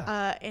other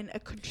in a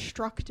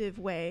constructive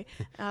way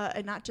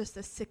and not just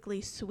a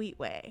sickly, sweet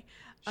way.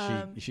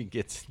 She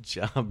gets a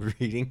job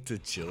reading to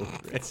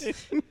children.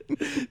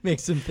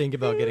 Makes them think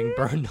about getting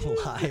burned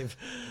alive.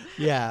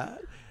 Yeah.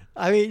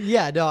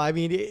 Morticia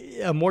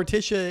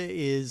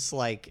is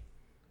like,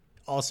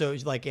 also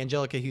like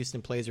Angelica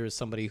Houston plays her as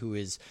somebody who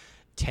is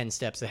 10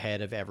 steps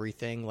ahead of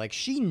everything. Like,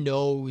 she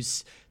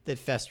knows that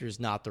Fester's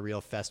not the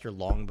real Fester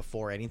long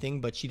before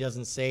anything, but she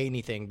doesn't say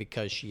anything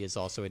because she is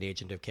also an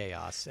agent of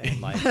chaos, and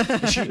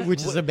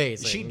which is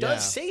amazing. She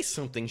does say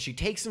something. She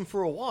takes him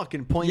for a walk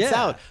and points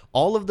out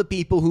all of the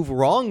people who've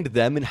wronged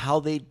them and how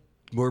they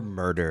were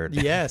murdered.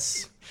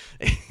 Yes.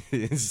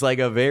 It's like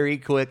a very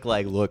quick,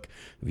 like, look,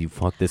 if you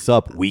fuck this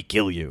up, we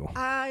kill you.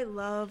 I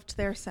loved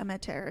their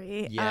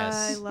cemetery. Yes.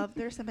 I loved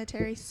their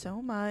cemetery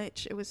so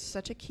much. It was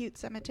such a cute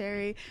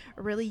cemetery,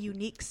 a really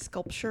unique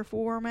sculpture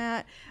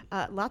format,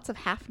 lots of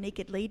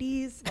half-naked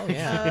ladies. Oh,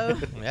 yeah.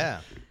 Yeah.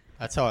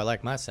 That's how I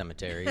like my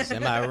cemeteries.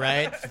 Am I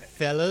right,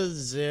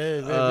 fellas?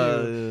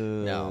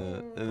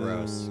 No.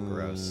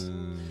 Gross.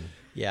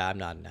 Yeah, I'm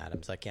not an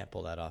Addams. I can't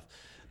pull that off.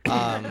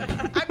 I'm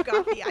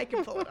gothy. I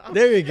can pull it off.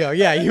 There you go.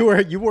 Yeah,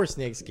 you wore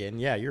snakeskin.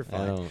 Yeah, you're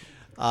fine.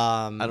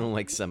 I don't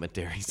like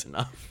cemeteries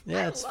enough.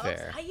 Yeah, that's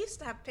fair. I used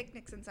to have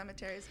picnics in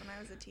cemeteries when I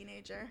was a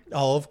teenager.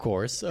 Oh, of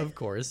course.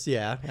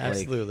 Yeah,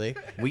 absolutely.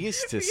 We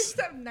used to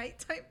have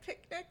nighttime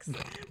picnics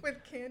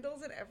with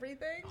candles and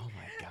everything. Oh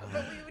my god!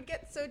 But we would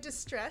get so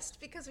distressed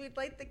because we'd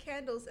light the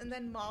candles and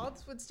then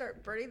moths would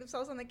start burning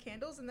themselves on the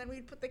candles, and then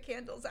we'd put the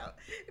candles out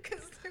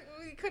because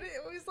we couldn't.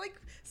 It was like,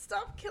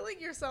 stop killing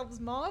yourselves,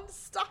 moths!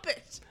 Stop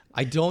it!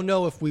 I don't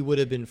know if we would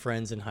have been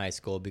friends in high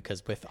school,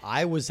 because if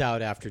I was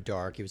out after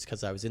dark, it was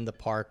because I was in the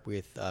park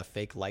with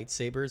fake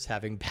lightsabers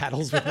having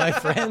battles with my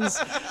friends.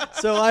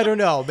 So I don't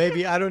know.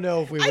 I don't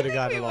know if we would have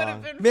gotten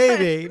along.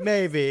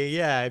 Maybe.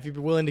 Yeah. If you'd be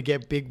willing to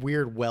get big,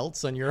 weird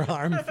welts on your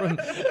arm from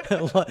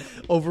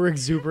over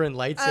exuberant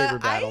lightsaber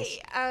battles.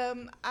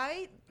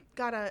 I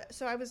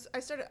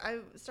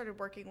started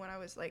working when I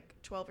was like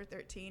 12 or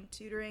 13,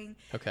 tutoring.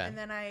 Okay. And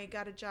then I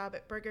got a job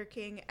at Burger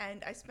King,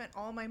 and I spent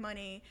all my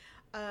money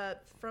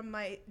from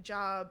my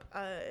job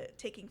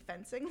taking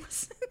fencing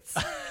lessons.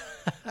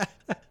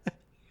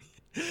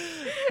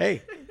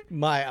 Hey,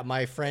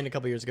 my friend a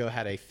couple years ago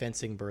had a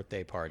fencing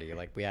birthday party.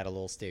 Like, we had a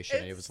little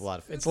station. It was a lot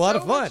of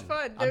fun.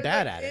 I'm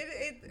bad at it.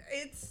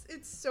 It's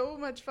so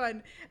much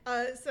fun.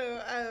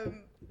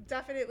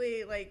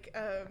 Definitely,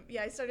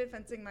 I started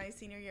fencing my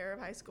senior year of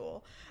high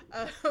school,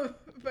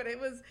 but it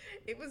was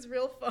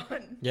real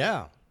fun.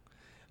 Yeah.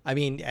 I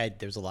mean,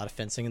 there's a lot of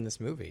fencing in this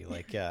movie.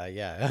 Like,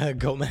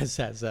 Gomez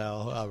has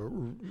a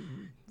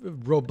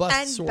robust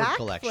and sword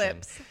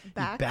collection.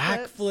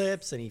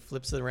 Backflips, and he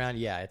flips it around.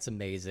 Yeah, it's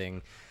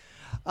amazing.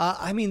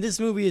 I mean, this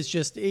movie is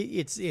just,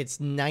 it's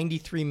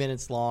 93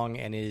 minutes long,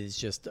 and it is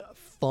just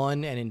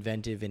fun and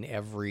inventive in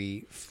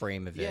every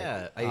frame of it.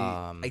 Yeah,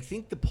 I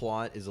think the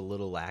plot is a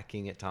little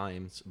lacking at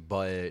times,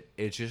 but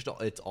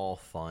it's all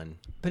fun.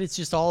 But it's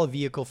just all a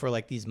vehicle for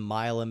like these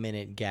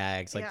mile-a-minute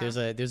gags. Like, there's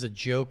a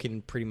joke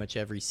in pretty much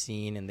every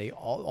scene, and they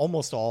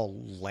almost all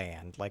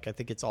land. Like, I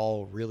think it's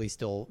all really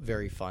still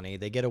very funny.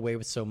 They get away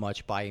with so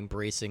much by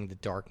embracing the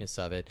darkness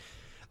of it.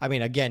 I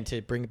mean, again,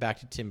 to bring it back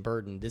to Tim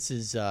Burton, this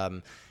is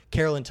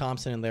Carolyn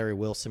Thompson and Larry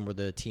Wilson were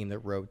the team that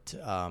wrote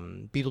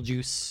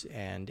Beetlejuice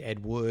and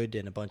Ed Wood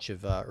and a bunch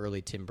of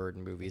early Tim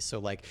Burton movies. So,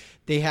 like,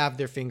 they have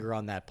their finger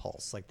on that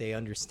pulse. Like, they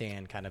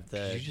understand kind of the,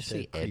 Did you just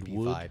the say Ed creepy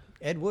Wood? vibe.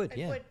 Ed Wood,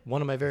 yeah.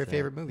 One of my very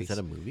favorite movies. Is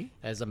that a movie?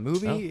 As a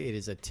movie, Oh. It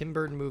is a Tim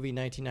Burton movie,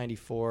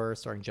 1994,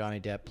 starring Johnny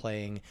Depp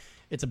playing.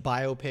 It's a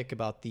biopic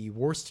about the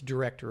worst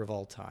director of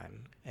all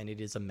time, and it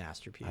is a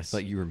masterpiece. I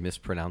thought you were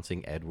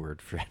mispronouncing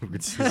Edward for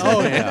Edward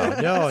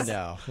Oh,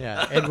 no.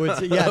 Yeah,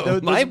 Edward's. Yeah,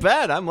 my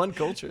bad. I'm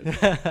uncultured.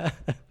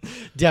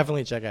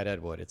 Definitely check out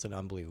Ed Wood. It's an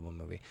unbelievable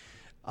movie.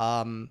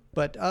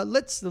 But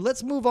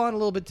let's move on a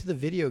little bit to the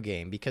video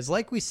game, because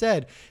like we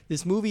said,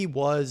 this movie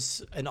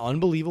was an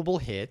unbelievable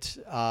hit,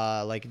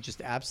 like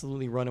just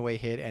absolutely runaway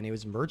hit, and it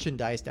was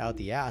merchandised out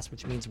the ass,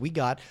 which means we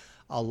got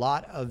a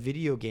lot of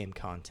video game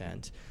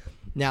content.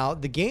 Now,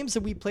 the games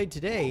that we played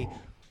today,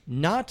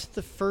 not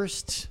the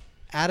first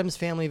Addams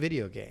Family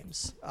video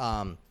games.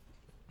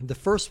 The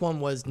first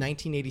one was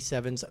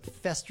 1987's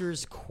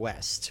Fester's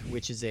Quest,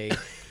 which is a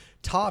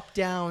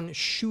top-down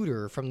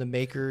shooter from the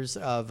makers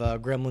of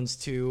Gremlins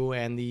 2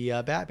 and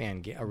the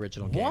Batman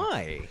original game.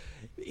 Why?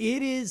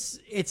 It's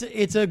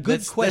a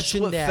good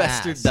question that's what to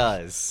Fester ask.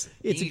 does.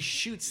 He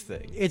shoots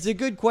things. It's a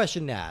good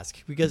question to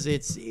ask, because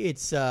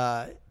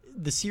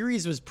the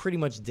series was pretty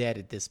much dead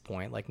at this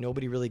point. Like,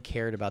 nobody really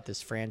cared about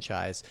this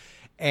franchise.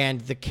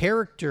 And the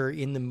character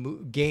in the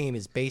game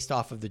is based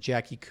off of the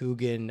Jackie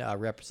Coogan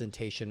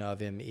representation of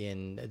him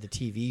in the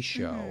TV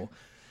show.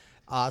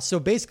 Mm-hmm.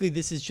 So basically,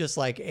 this is just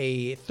like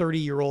a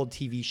 30-year-old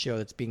TV show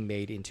that's being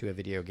made into a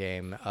video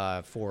game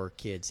for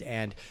kids.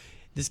 And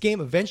This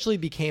game eventually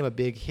became a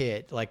big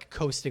hit, like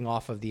coasting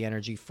off of the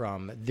energy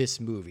from this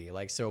movie.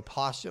 Like, so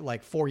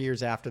like 4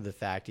 years after the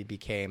fact, it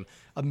became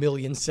a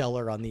million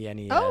seller on the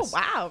NES. Oh,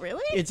 wow,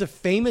 really? It's a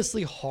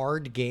famously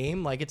hard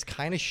game. Like, it's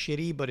kind of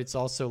shitty, but it's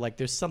also like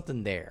there's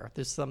something there.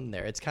 There's something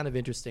there. It's kind of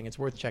interesting. It's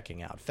worth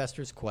checking out.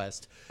 Fester's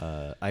Quest.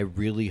 I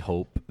really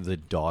hope the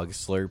dog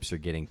slurps are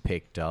getting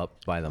picked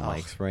up by the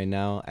mics right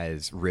now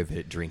as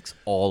Rivet drinks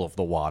all of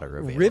the water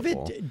available.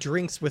 Rivet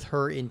drinks with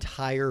her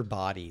entire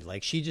body.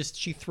 Like, she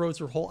throws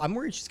her whole... I'm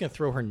worried she's going to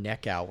throw her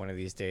neck out one of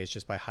these days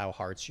just by how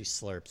hard she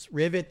slurps.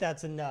 Rivet,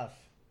 that's enough.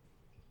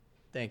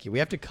 Thank you. We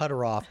have to cut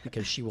her off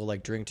because she will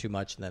like drink too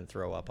much and then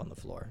throw up on the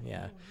floor.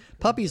 Yeah.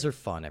 Puppies are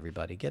fun,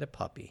 everybody. Get a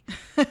puppy.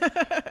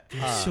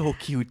 So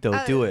cute,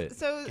 though. Do it.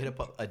 so-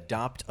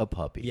 Adopt a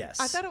puppy. Yes.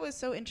 I thought it was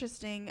so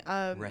interesting.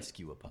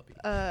 Rescue a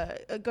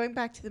puppy. Going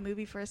back to the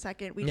movie for a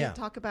second, we Yeah. did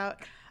talk about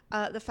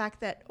the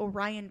fact that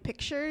Orion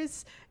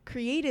Pictures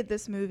created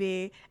this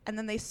movie, and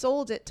then they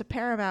sold it to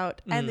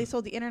Paramount, and they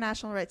sold the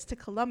international rights to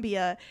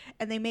Columbia,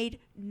 and they made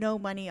no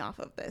money off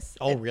of this.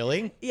 Oh,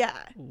 really? Yeah.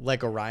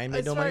 Like Orion made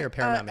As no far- money or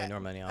Paramount made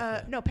no money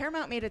off it? No,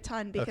 Paramount made a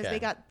ton because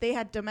Okay. they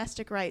had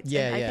domestic rights.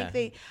 Yeah, and I yeah.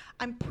 think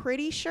I'm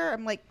pretty sure,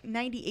 I'm like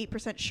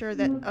 98% sure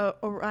that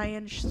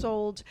Orion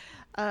sold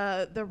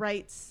the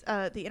rights,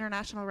 the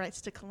international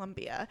rights to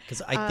Columbia.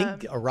 Because I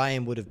think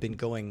Orion would have been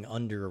going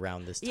under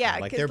around this time. Yeah,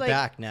 like 'cause, they're like,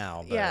 back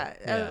now. But,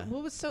 yeah.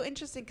 What was so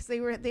interesting because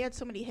they had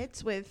so many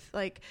hits with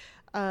like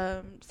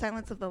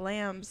Silence of the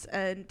Lambs,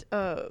 and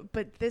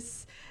but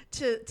this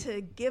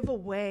to give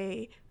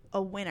away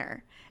a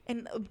winner.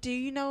 And do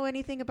you know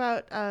anything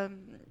about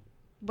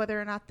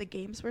whether or not the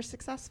games were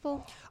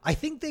successful? I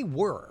think they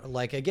were.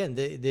 Like, again,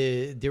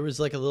 there was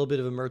like a little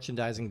bit of a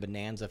merchandising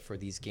bonanza for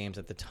these games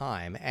at the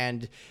time.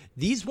 And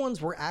these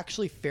ones were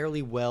actually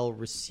fairly well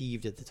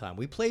received at the time.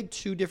 We played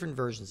two different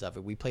versions of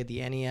it. We played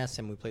the NES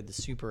and we played the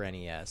Super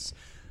NES.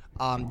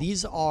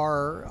 These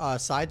are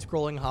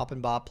side-scrolling hop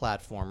and bop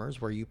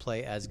platformers where you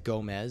play as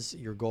Gomez.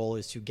 Your goal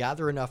is to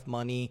gather enough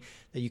money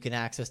that you can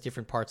access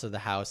different parts of the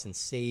house and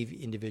save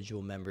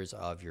individual members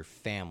of your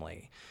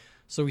family.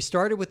 So we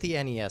started with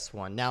the NES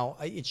one. Now,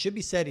 it should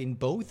be said in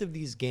both of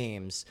these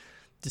games,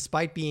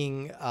 despite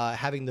being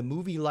having the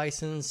movie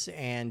license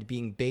and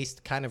being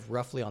based kind of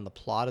roughly on the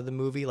plot of the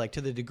movie, like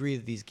to the degree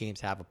that these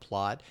games have a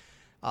plot,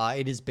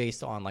 it is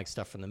based on like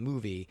stuff from the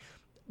movie.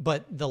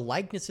 But the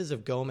likenesses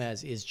of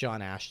Gomez is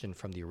John Ashton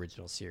from the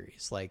original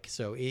series. Like,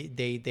 so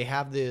they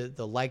have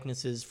the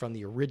likenesses from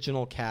the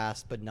original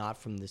cast, but not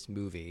from this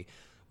movie,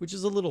 which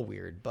is a little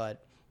weird.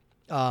 But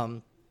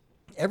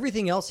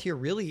everything else here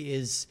really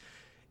is...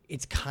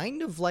 It's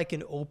kind of like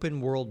an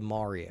open world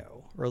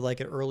Mario, or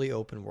like an early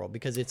open world,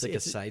 because it's like a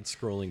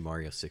side-scrolling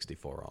Mario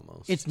 64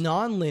 almost. It's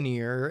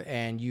non-linear,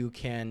 and you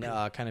can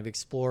kind of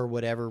explore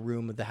whatever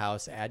room of the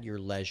house at your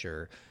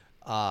leisure.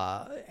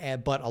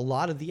 But a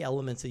lot of the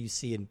elements that you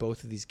see in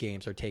both of these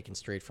games are taken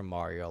straight from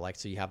Mario. Like,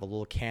 so you have a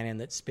little cannon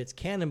that spits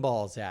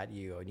cannonballs at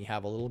you, and you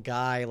have a little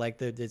guy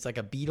it's like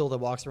a beetle that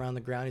walks around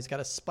the ground. He's got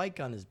a spike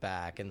on his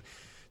back, and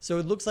so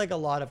it looks like a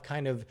lot of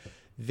kind of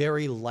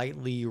very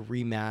lightly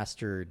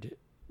remastered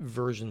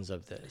versions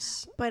of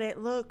this, But it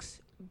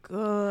looks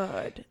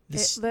good.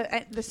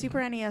 The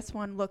Super NES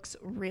one looks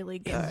really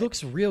good. It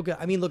looks real good.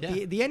 I mean, look,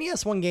 the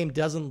NES one game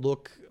doesn't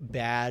look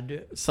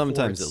bad.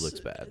 Sometimes for it its looks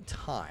bad.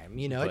 Time,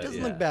 it But, doesn't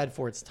yeah. look bad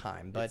for its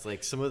time. But It's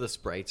like some of the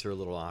sprites are a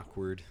little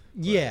awkward.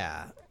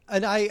 yeah,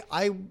 and I,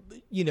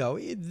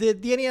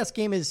 the NES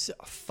game is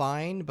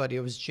fine, but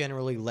it was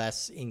generally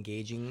less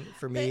engaging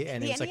for me,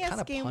 and the it's like NES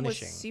kind of game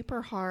punishing. was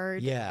super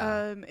hard.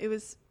 Yeah. It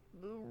was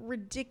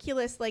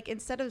ridiculous. Like,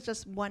 instead of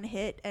just one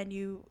hit and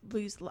you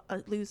lose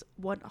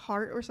one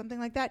heart or something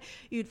like that,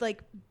 you'd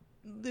like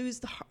lose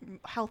the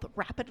health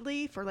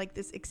rapidly for like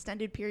this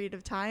extended period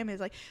of time. Is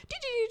like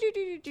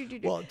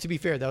Well, to be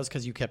fair, that was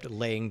because you kept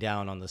laying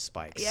down on the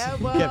spikes. Yeah,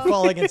 You well, kept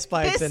falling in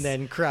spikes this and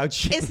then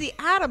crouching. it's the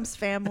Addams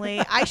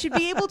Family. I should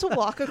be able to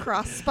walk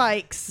across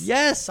spikes.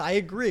 Yes, I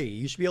agree.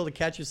 You should be able to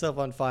catch yourself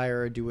on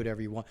fire or do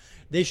whatever you want.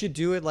 They should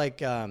do it like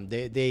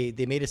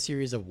they made a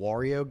series of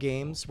Wario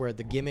games where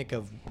the gimmick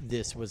of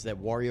this was that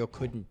Wario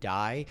couldn't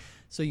die.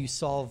 So you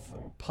solve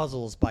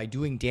puzzles by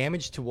doing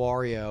damage to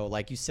Wario,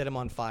 like you set him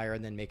on fire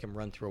and then make him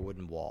run through a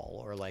wooden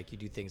wall, or like you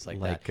do things like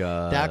that.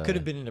 That could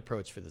have been an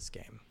approach for this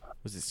game.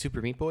 Was it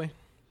Super Meat Boy?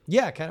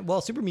 Yeah, kind of.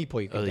 Well, Super Meat Boy,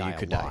 you could die you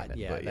could a die lot. in it,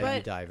 Yeah, but that yeah.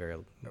 you die very.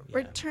 Yeah.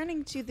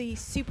 Returning to the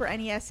Super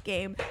NES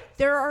game,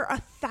 there are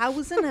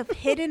 1,000 of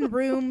hidden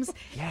rooms,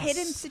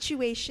 hidden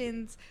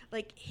situations,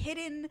 like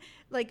hidden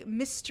like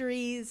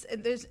mysteries,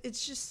 and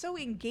it's just so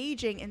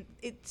engaging, and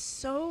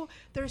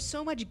there's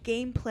so much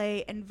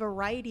gameplay and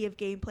variety of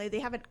gameplay. They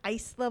have an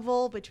ice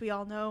level, which we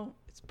all know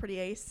it's pretty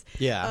ace.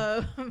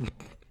 Yeah.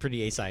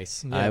 Pretty ace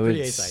ice. Yeah, I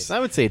pretty ace ice.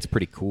 would say it's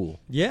pretty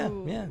cool. Yeah,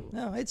 Ooh. yeah.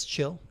 No, it's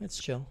chill. It's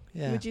chill.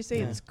 Yeah. Would you say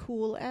yeah. it's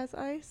cool as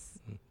ice?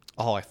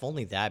 Oh, if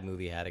only that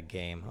movie had a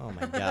game. Oh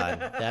my God,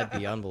 that'd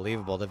be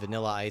unbelievable. The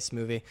Vanilla Ice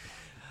movie.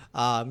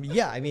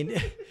 Yeah, I mean,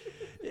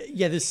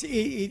 yeah.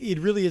 It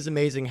really is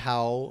amazing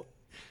how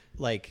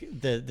like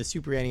the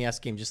Super NES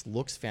game just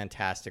looks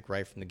fantastic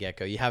right from the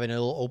get-go. You have a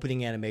little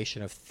opening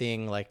animation of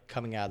Thing like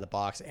coming out of the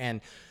box,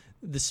 and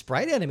the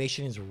sprite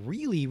animation is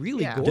really,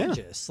 really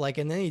gorgeous. Like,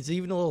 and then it's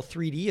even a little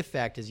 3D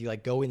effect as you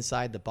like go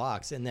inside the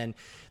box, and then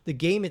the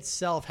game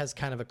itself has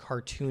kind of a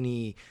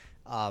cartoony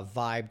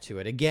vibe to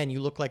it. Again,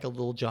 you look like a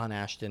little John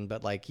Ashton,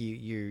 but like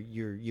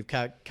you've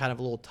got kind of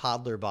a little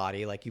toddler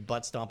body, like you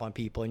butt stomp on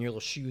people and your little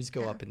shoes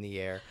go up in the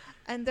air.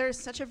 And there's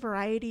such a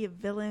variety of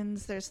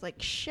villains. There's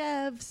like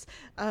chefs,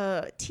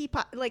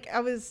 teapot. Like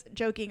I was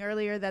joking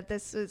earlier that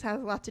has a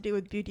lot to do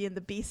with Beauty and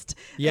the Beast.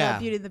 Yeah,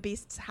 Beauty and the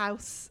Beast's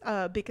house,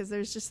 because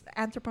there's just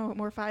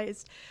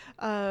anthropomorphized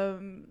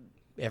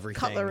everything.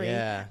 Cutlery,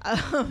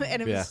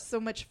 and it was so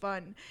much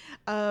fun.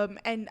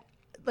 And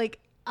like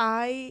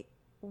I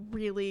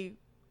really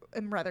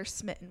am rather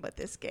smitten with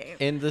this game.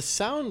 And the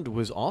sound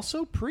was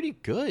also pretty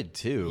good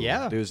too.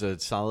 Yeah, there was a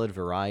solid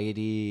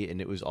variety, and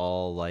it was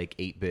all like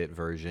 8-bit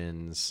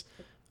versions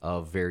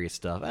of various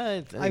stuff.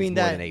 I mean,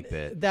 that more than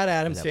 8-bit. That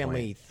Addams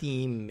Family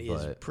theme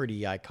is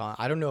pretty iconic.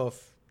 I don't know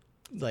if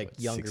like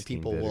younger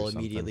people will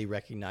immediately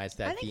recognize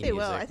that. I think theme they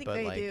will. music, I think but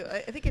they like, do.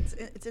 I think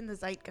it's in the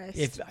zeitgeist.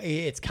 If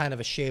it's kind of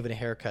a shave and a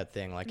haircut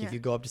thing, like if you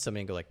go up to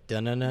somebody and go like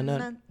dun dun dun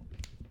dun,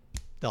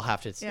 they'll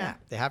have to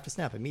snap. They have to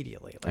snap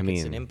immediately. Like,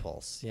 it's an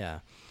impulse. Yeah.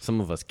 Some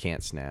of us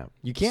can't snap.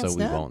 You can't so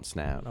snap? we won't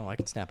snap. No, I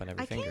can snap on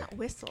every finger. I can't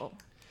whistle.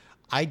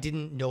 I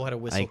didn't know how to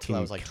whistle until I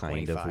was like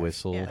 25. Kind of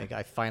whistle. Yeah. Like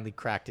I finally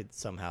cracked it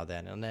somehow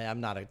then. And I'm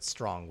not a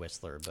strong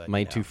whistler, but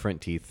my two front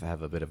teeth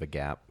have a bit of a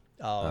gap.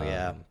 Oh,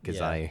 yeah. Because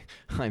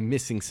I'm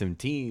missing some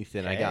teeth,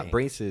 and I got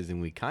braces,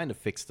 and we kind of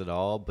fixed it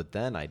all, but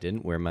then I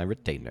didn't wear my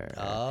retainer.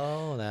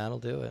 Oh, that'll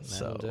do it.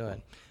 That'll do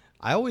it.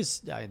 I always,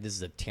 this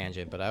is a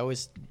tangent, but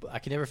I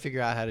can never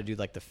figure out how to do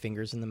like the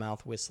fingers in the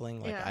mouth whistling.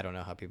 Like, I don't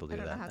know how people do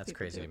that. That's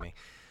crazy to me.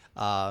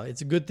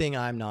 It's a good thing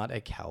I'm not a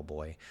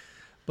cowboy.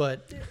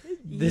 But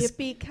this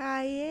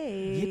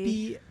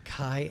Yippee-ki-yay.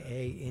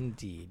 Yippee-ki-yay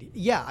indeed.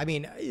 Yeah, I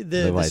mean,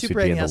 the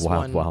Super NES the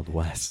one. Wild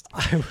West.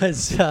 I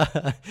was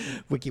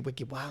wiki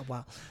wow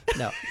wow.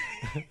 No.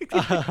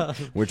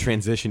 We're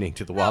transitioning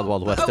to the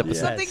Wild West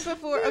episode. Something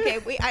before. Okay,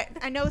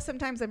 I know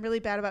sometimes I'm really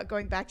bad about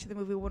going back to the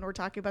movie when we're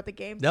talking about the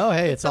game. No,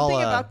 hey, it's something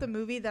all about the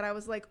movie that I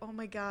was like, oh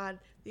my god,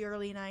 the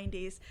early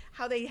 '90s,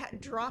 how they had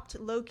dropped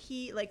low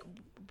key like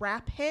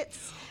rap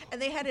hits,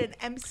 and they had an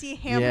MC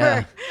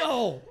Hammer.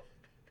 Yeah.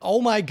 Oh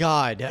my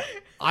God.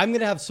 I'm going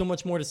to have so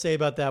much more to say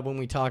about that when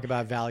we talk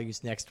about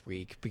values next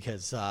week,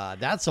 because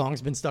that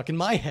song's been stuck in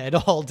my head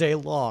all day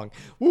long.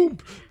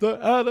 Whoop,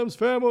 the Addams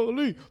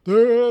Family,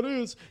 there it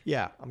is.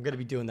 Yeah, I'm going to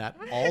be doing that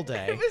all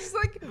day. It was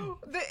like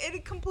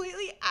it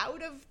completely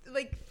out of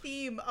like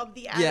theme of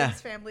the Addams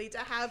Family to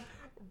have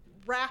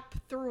rap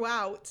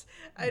throughout,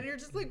 and you're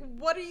just like,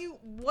 what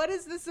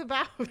is this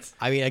about?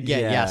 I mean,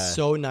 again,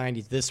 so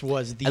 90s. This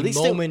was the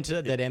moment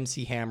that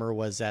MC Hammer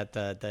was at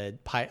the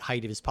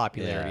height of his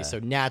popularity, so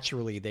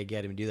naturally they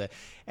get him to do that.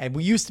 And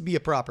we used to be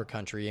a proper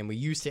country, and we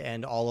used to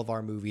end all of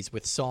our movies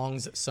with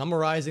songs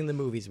summarizing the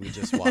movies we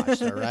just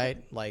watched. All right,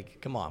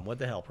 like, come on, what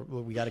the hell?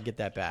 We got to get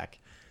that back.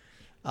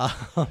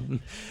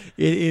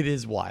 It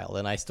is wild,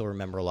 and I still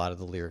remember a lot of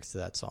the lyrics to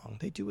that song.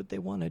 They do what they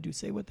want to do,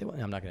 say what they want.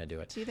 I'm not going to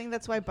do it. Do you think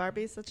that's why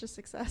Barbie's such a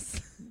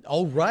success?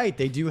 Oh, right.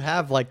 They do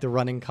have like the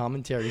running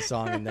commentary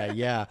song in that.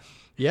 Yeah.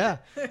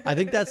 I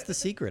think that's the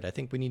secret. I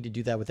think we need to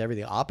do that with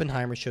everything.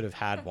 Oppenheimer should have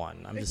had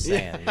one. I'm just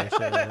saying.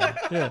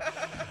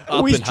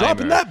 Oh, he's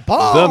dropping that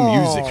bomb. The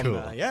musical.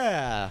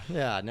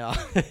 No,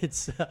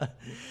 it's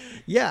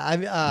I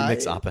mean,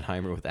 mix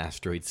Oppenheimer with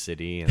Asteroid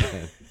City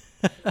and.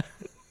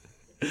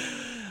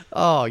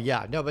 Oh,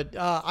 yeah. No, but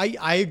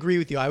I agree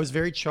with you. I was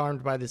very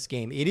charmed by this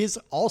game. It is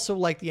also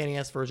like the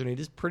NES version. It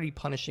is pretty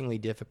punishingly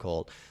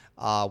difficult.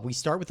 We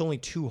start with only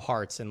 2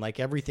 hearts, and like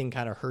everything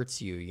kind of hurts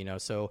you,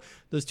 so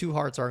those 2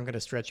 hearts aren't going to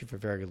stretch you for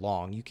very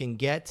long. You can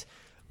get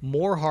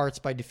more hearts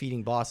by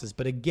defeating bosses,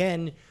 but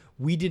again,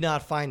 we did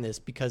not find this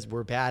because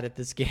we're bad at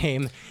this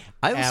game.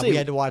 We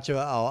had to watch a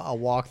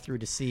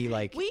walkthrough to see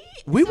like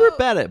we were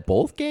bad at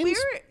both games.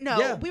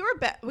 We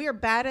were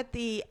bad at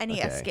the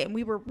NES game.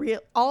 We were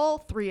all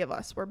 3 of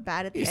us were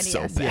bad at the NES.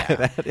 So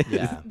bad at it.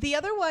 Yeah. The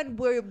other one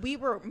where we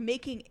were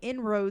making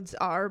inroads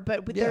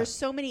but there's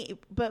so many.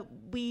 But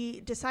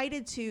we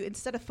decided to,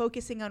 instead of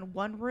focusing on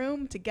one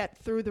room to get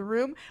through the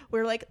room,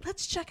 we're like,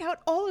 let's check out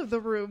all of the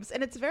rooms,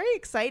 and it's very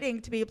exciting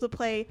to be able to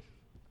play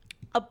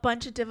a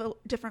bunch of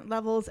different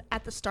levels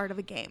at the start of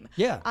a game.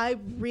 Yeah. I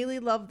really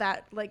love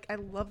that. Like, I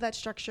love that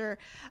structure.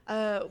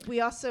 We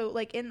also,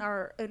 like, in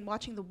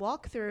watching the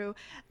walkthrough,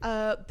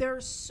 there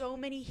are so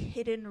many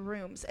hidden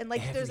rooms. And,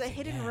 like, there's a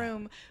hidden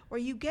room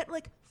where you get,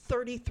 like,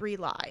 33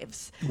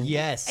 lives.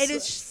 Yes. And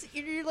it's just,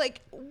 you're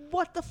like,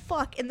 what the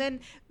fuck? And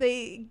then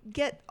they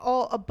get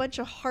a bunch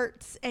of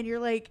hearts, and you're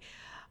like,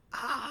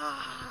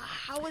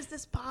 how is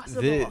this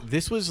possible?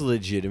 This was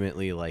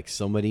legitimately like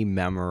somebody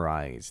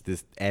memorized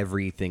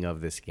everything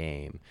of this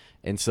game.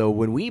 And so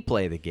when we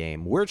play the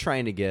game, we're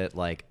trying to get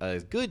like a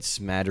good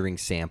smattering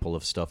sample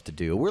of stuff to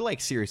do. We're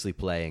like seriously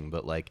playing,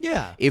 but like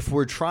if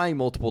we're trying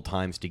multiple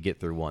times to get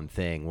through one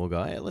thing, we'll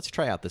go, hey, let's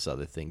try out this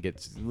other thing.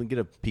 We'll get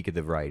a peek at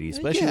the variety,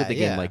 especially with a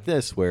game like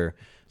this where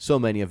so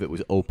many of it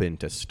was open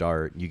to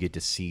start. You get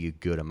to see a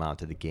good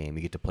amount of the game.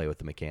 You get to play with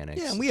the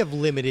mechanics. Yeah, and we have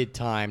limited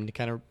time to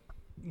kind of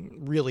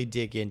really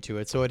dig into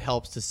it, so it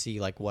helps to see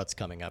like what's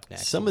coming up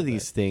next. Some of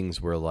these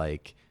things were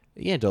like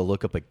you had to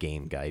look up a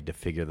game guide to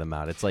figure them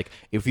out. It's like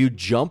if you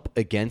jump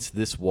against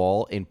this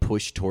wall and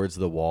push towards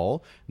the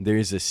wall,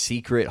 there's a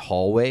secret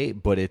hallway,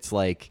 but it's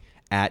like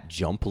at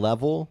jump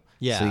level.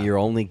 Yeah. So you're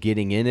only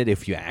getting in it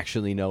if you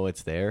actually know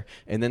it's there.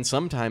 And then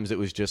sometimes it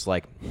was just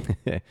like,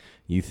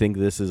 you think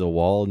this is a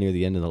wall near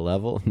the end of the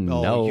level?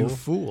 No, you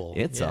fool.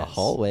 It's a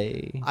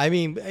hallway. I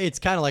mean, it's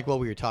kind of like what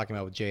we were talking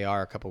about with JR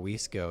a couple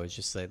weeks ago. It's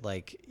just that,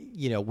 like,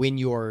 you know, when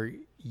you're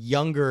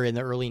younger in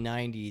the early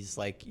 90s,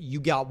 like, you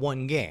got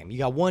one game. You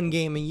got one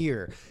game a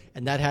year,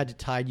 and that had to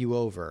tide you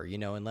over, you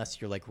know, unless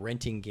you're, like,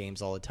 renting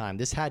games all the time.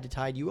 This had to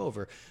tide you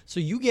over.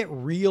 So you get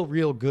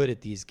real good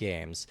at these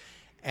games.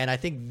 And I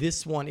think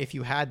this one, if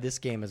you had this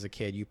game as a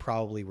kid, you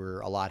probably were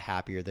a lot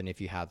happier than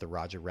if you had the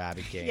Roger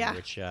Rabbit game,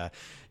 which,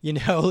 you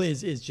know,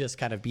 is just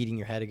kind of beating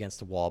your head against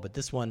the wall. But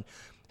this one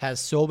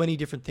has so many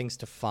different things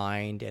to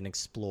find and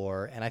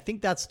explore. And I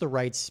think that's the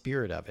right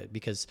spirit of it,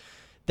 because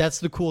that's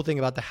the cool thing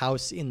about the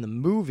house in the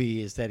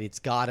movie is that it's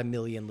got a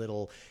million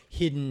little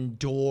hidden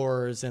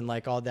doors and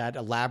like all that,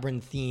 a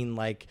labyrinthine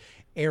like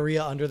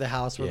area under the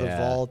house where the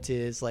vault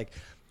is. Like,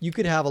 you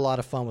could have a lot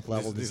of fun with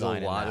level design.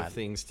 There's a lot of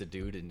things to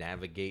do to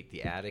navigate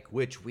the attic,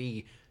 which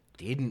we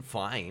didn't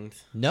find.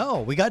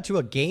 No, we got to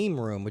a game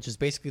room, which is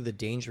basically the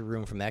danger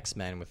room from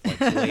X-Men with like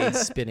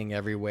blades spinning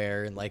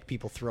everywhere and like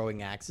people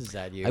throwing axes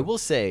at you. I will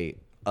say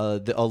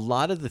a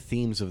lot of the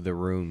themes of the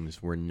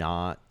rooms were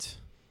not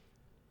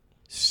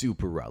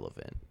super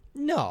relevant.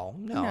 No,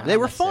 They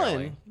were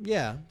necessarily. fun.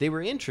 Yeah. They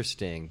were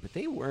interesting, but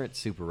they weren't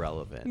super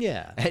relevant.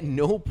 Yeah. At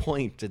no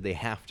point did they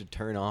have to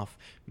turn off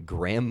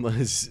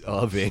grandma's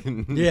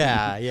oven.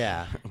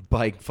 Yeah.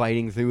 By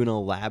fighting through an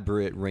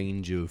elaborate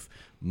range of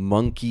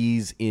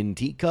monkeys in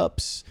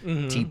teacups,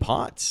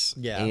 teapots,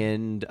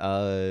 and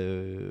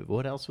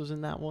what else was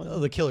in that one? Oh,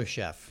 the Killer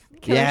Chef.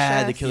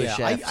 The Killer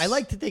Chef. I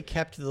like that they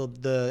kept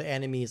the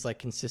enemies like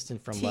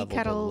consistent from level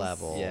kettles. to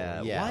level.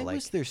 Yeah. Why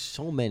was there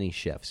so many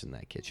chefs in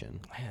that kitchen?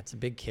 Yeah, it's a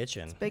big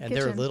kitchen, big and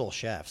they're kitchen. little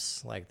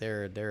chefs. Like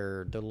they're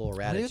little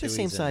ratatouilles. They're the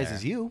same size there.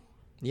 as you.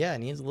 Yeah,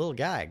 and he's a little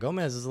guy.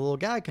 Gomez is a little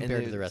guy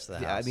compared to the rest of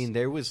the house. I mean,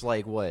 there was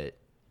like, what,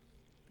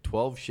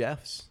 12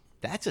 chefs?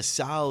 That's a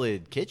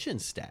solid kitchen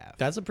staff.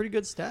 That's a pretty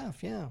good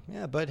staff, yeah.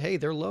 But hey,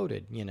 they're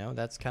loaded, you know.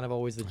 That's kind of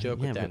always the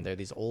joke with them. They're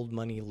these old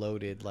money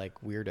loaded like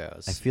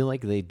weirdos. I feel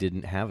like they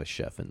didn't have a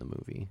chef in the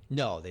movie.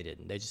 No, they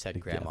didn't. They just had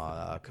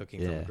grandma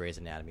cooking from a Grey's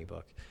Anatomy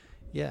book.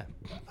 Yeah,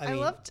 I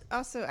loved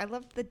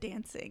the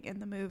dancing in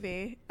the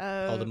movie.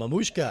 The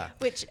mamushka.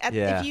 Which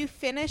if you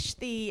finish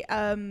the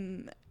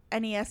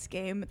NES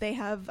game, they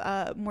have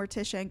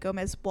Morticia and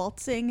Gomez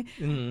waltzing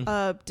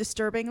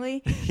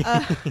disturbingly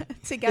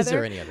together. Is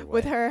there any other way?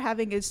 With her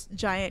having this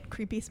giant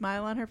creepy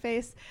smile on her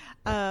face.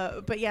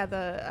 But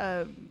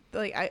yeah,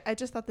 I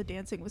just thought the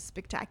dancing was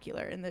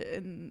spectacular in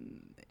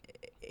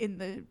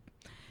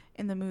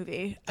the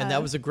movie. And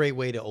that was a great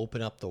way to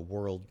open up the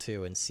world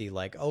too and see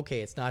like,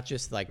 okay, it's not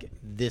just like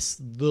this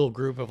little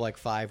group of like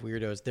 5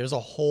 weirdos. There's a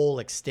whole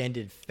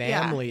extended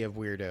family of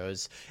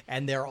weirdos,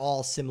 and they're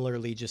all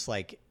similarly just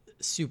like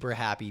super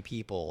happy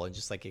people and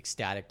just like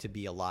ecstatic to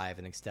be alive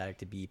and ecstatic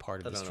to be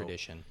part of this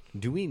tradition.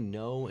 Do we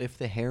know if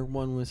the hair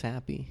one was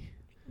happy?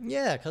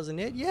 Yeah, cousin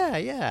Ed.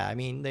 Yeah. I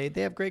mean, they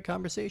have great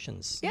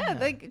conversations. Yeah,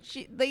 like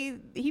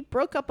he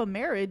broke up a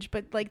marriage,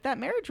 but like that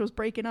marriage was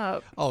breaking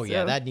up. Oh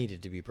yeah, that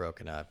needed to be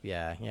broken up.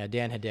 Yeah.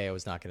 Dan Hedaya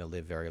was not going to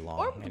live very long.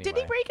 Or anyway. did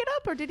he break it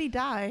up, or did he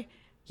die?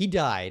 He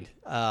died.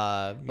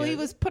 He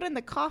was put in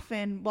the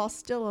coffin while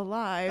still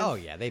alive. Oh,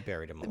 yeah, they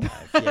buried him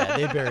alive. Yeah,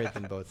 they buried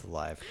them both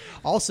alive.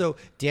 Also,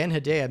 Dan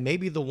Hedaya,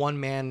 maybe the one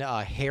man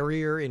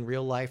hairier in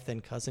real life than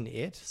Cousin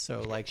It.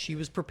 So, like, she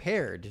was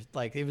prepared.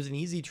 Like, it was an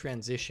easy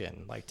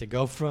transition, like, to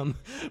go from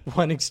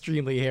one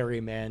extremely hairy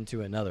man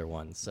to another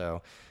one.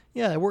 So,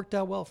 yeah, it worked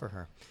out well for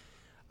her.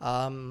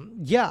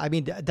 Yeah, I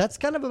mean, that's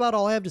kind of about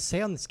all I have to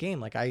say on this game.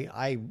 Like,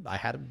 I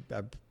had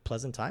a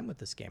pleasant time with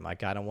this game. I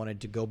kind of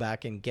wanted to go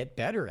back and get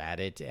better at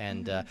it.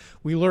 And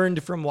we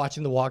learned from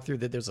watching the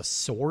walkthrough that there's a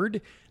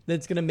sword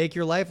that's going to make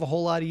your life a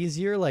whole lot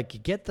easier.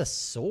 Like, get the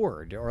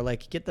sword, or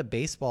like get the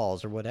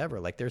baseballs or whatever.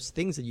 Like, there's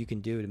things that you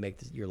can do to make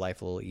your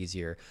life a little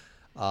easier.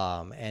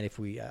 And if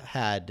we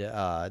had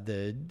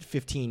the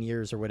 15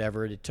 years or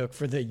whatever it took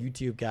for the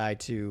YouTube guy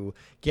to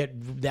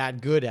get that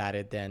good at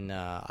it, then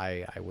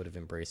I would have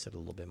embraced it a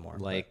little bit more.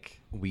 Like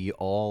we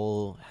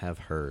all have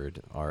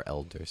heard our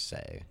elders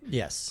say,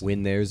 yes,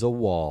 when there's a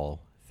wall,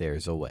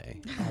 there's a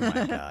way. Oh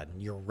my God,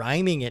 you're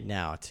rhyming it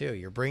now too.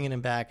 You're bringing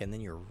him back, and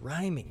then you're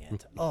rhyming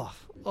it. Oh,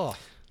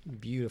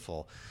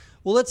 beautiful.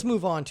 Well, let's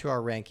move on to our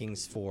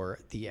rankings for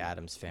the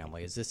Addams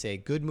Family. Is this a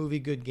good movie,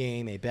 good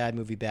game, a bad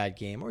movie, bad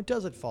game, or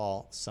does it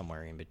fall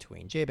somewhere in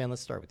between? J-Ben,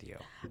 let's start with you.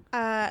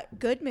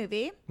 Good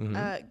movie.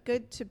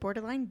 Good to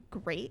borderline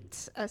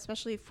great,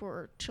 especially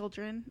for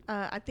children.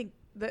 I think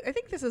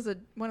this is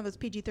one of those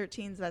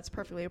PG-13s that's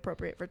perfectly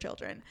appropriate for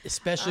children.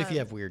 Especially if you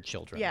have weird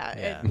children.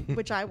 Yeah.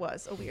 Which I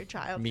was a weird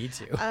child. Me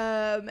too.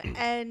 I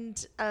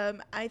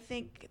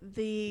think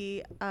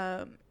the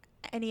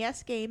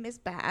NES game is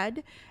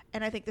bad,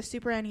 and I think the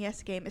Super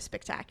NES game is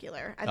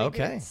spectacular. I think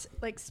it's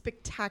like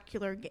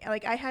spectacular.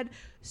 Like I had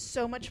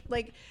so much.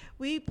 Like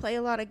we play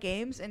a lot of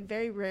games, and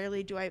very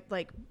rarely do I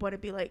like want to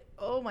be like,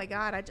 oh my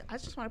god, I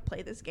just want to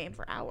play this game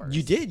for hours.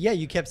 You did, yeah.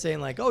 You kept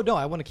saying like, oh no,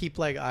 I want to keep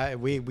like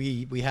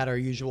we had our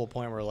usual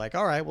point where we're like,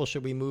 all right, well,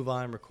 should we move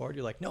on and record?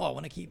 You're like, no, I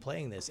want to keep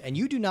playing this, and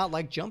you do not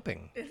like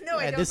jumping. No,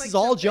 I don't. This like is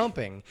all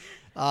jumping.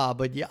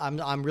 But yeah,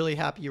 I'm really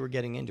happy you were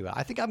getting into it.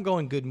 I think I'm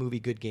going good movie,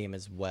 good game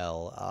as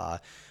well.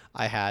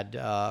 I had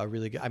a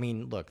really good. I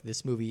mean, look,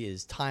 this movie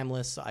is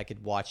timeless. I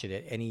could watch it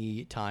at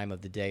any time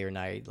of the day or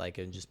night, like,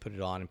 and just put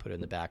it on and put it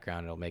in the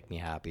background. It'll make me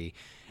happy.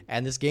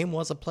 And this game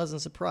was a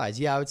pleasant surprise.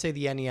 Yeah, I would say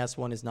the NES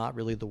one is not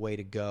really the way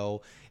to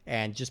go.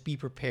 And just be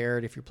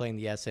prepared if you're playing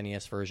the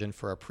SNES version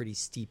for a pretty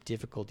steep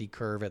difficulty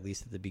curve, at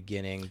least at the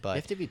beginning. But You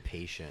have to be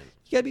patient.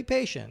 You gotta be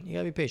patient. You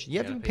have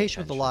to be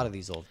patient with a lot of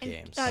these old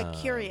games.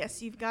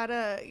 Curious. You've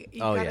gotta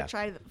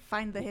try to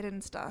find the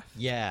hidden stuff.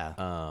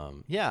 Yeah.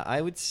 Yeah,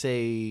 I would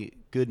say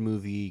good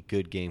movie,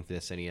 good game for the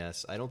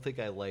SNES. I don't think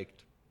I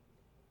liked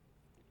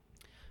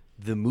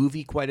the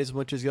movie quite as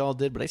much as y'all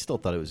did, but I still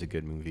thought it was a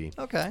good movie.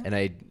 Okay. And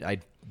I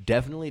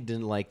definitely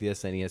didn't like the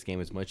SNES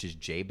game as much as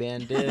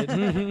J-Ban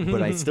did,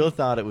 but I still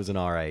thought it was an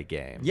alright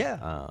game.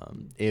 Yeah.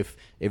 If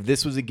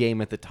this was a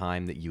game at the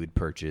time that you had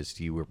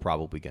purchased, you were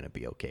probably going to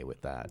be okay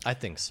with that. I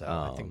think so.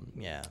 I think,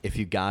 yeah. If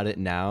you got it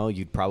now,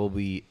 you'd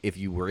probably, if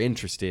you were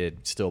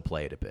interested, still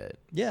play it a bit.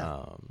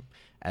 Yeah.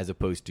 As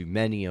opposed to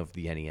many of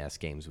the NES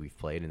games we've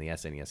played and the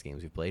SNES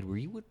games we've played, where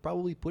you would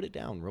probably put it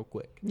down real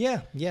quick.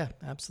 Yeah,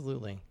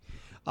 absolutely.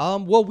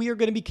 Well, we are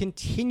going to be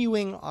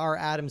continuing our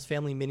Addams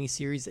Family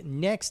miniseries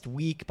next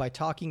week by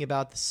talking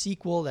about the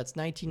sequel. That's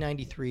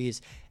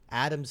 1993's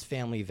Addams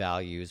Family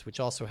Values, which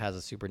also has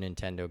a Super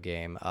Nintendo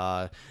game.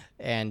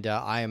 And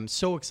I am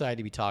so excited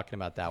to be talking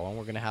about that one.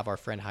 We're going to have our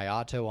friend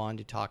Hayato on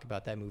to talk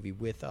about that movie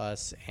with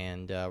us,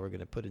 and we're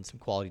going to put in some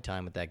quality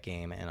time with that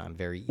game, and I'm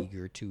very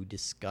eager to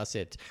discuss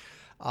it.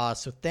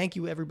 So thank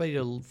you, everybody,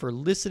 for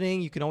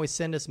listening. You can always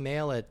send us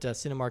mail at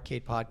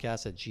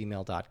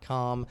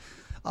cinemarcadepodcast@gmail.com.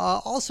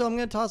 Also, I'm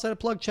going to toss out a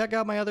plug. Check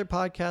out my other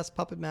podcast,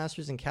 Puppet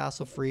Masters and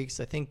Castle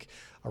Freaks. I think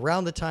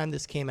around the time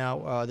this comes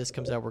out,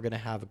 we're going to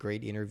have a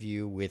great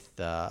interview with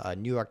a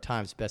New York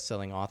Times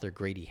bestselling author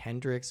Grady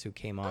Hendrix, who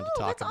came on to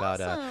talk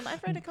about. Awesome.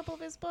 I've read a couple of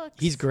his books.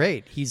 He's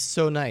great. He's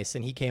so nice,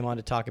 and he came on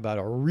to talk about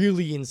a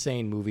really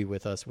insane movie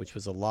with us, which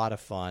was a lot of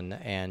fun.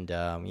 And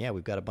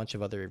we've got a bunch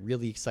of other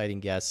really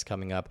exciting guests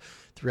coming up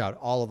throughout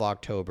all of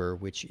October,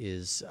 which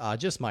is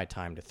just my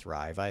time to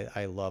thrive.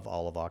 I love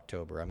all of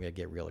October. I'm going to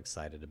get real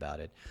excited about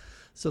it.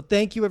 So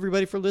thank you,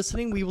 everybody, for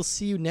listening. We will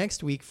see you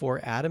next week for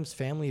Addams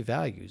Family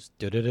Values.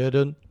 Dun dun dun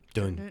dun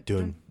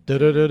dun dun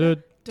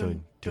dun dun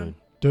dun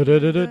dun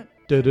dun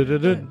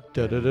dun dun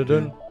dun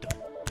dun.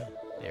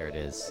 There it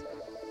is.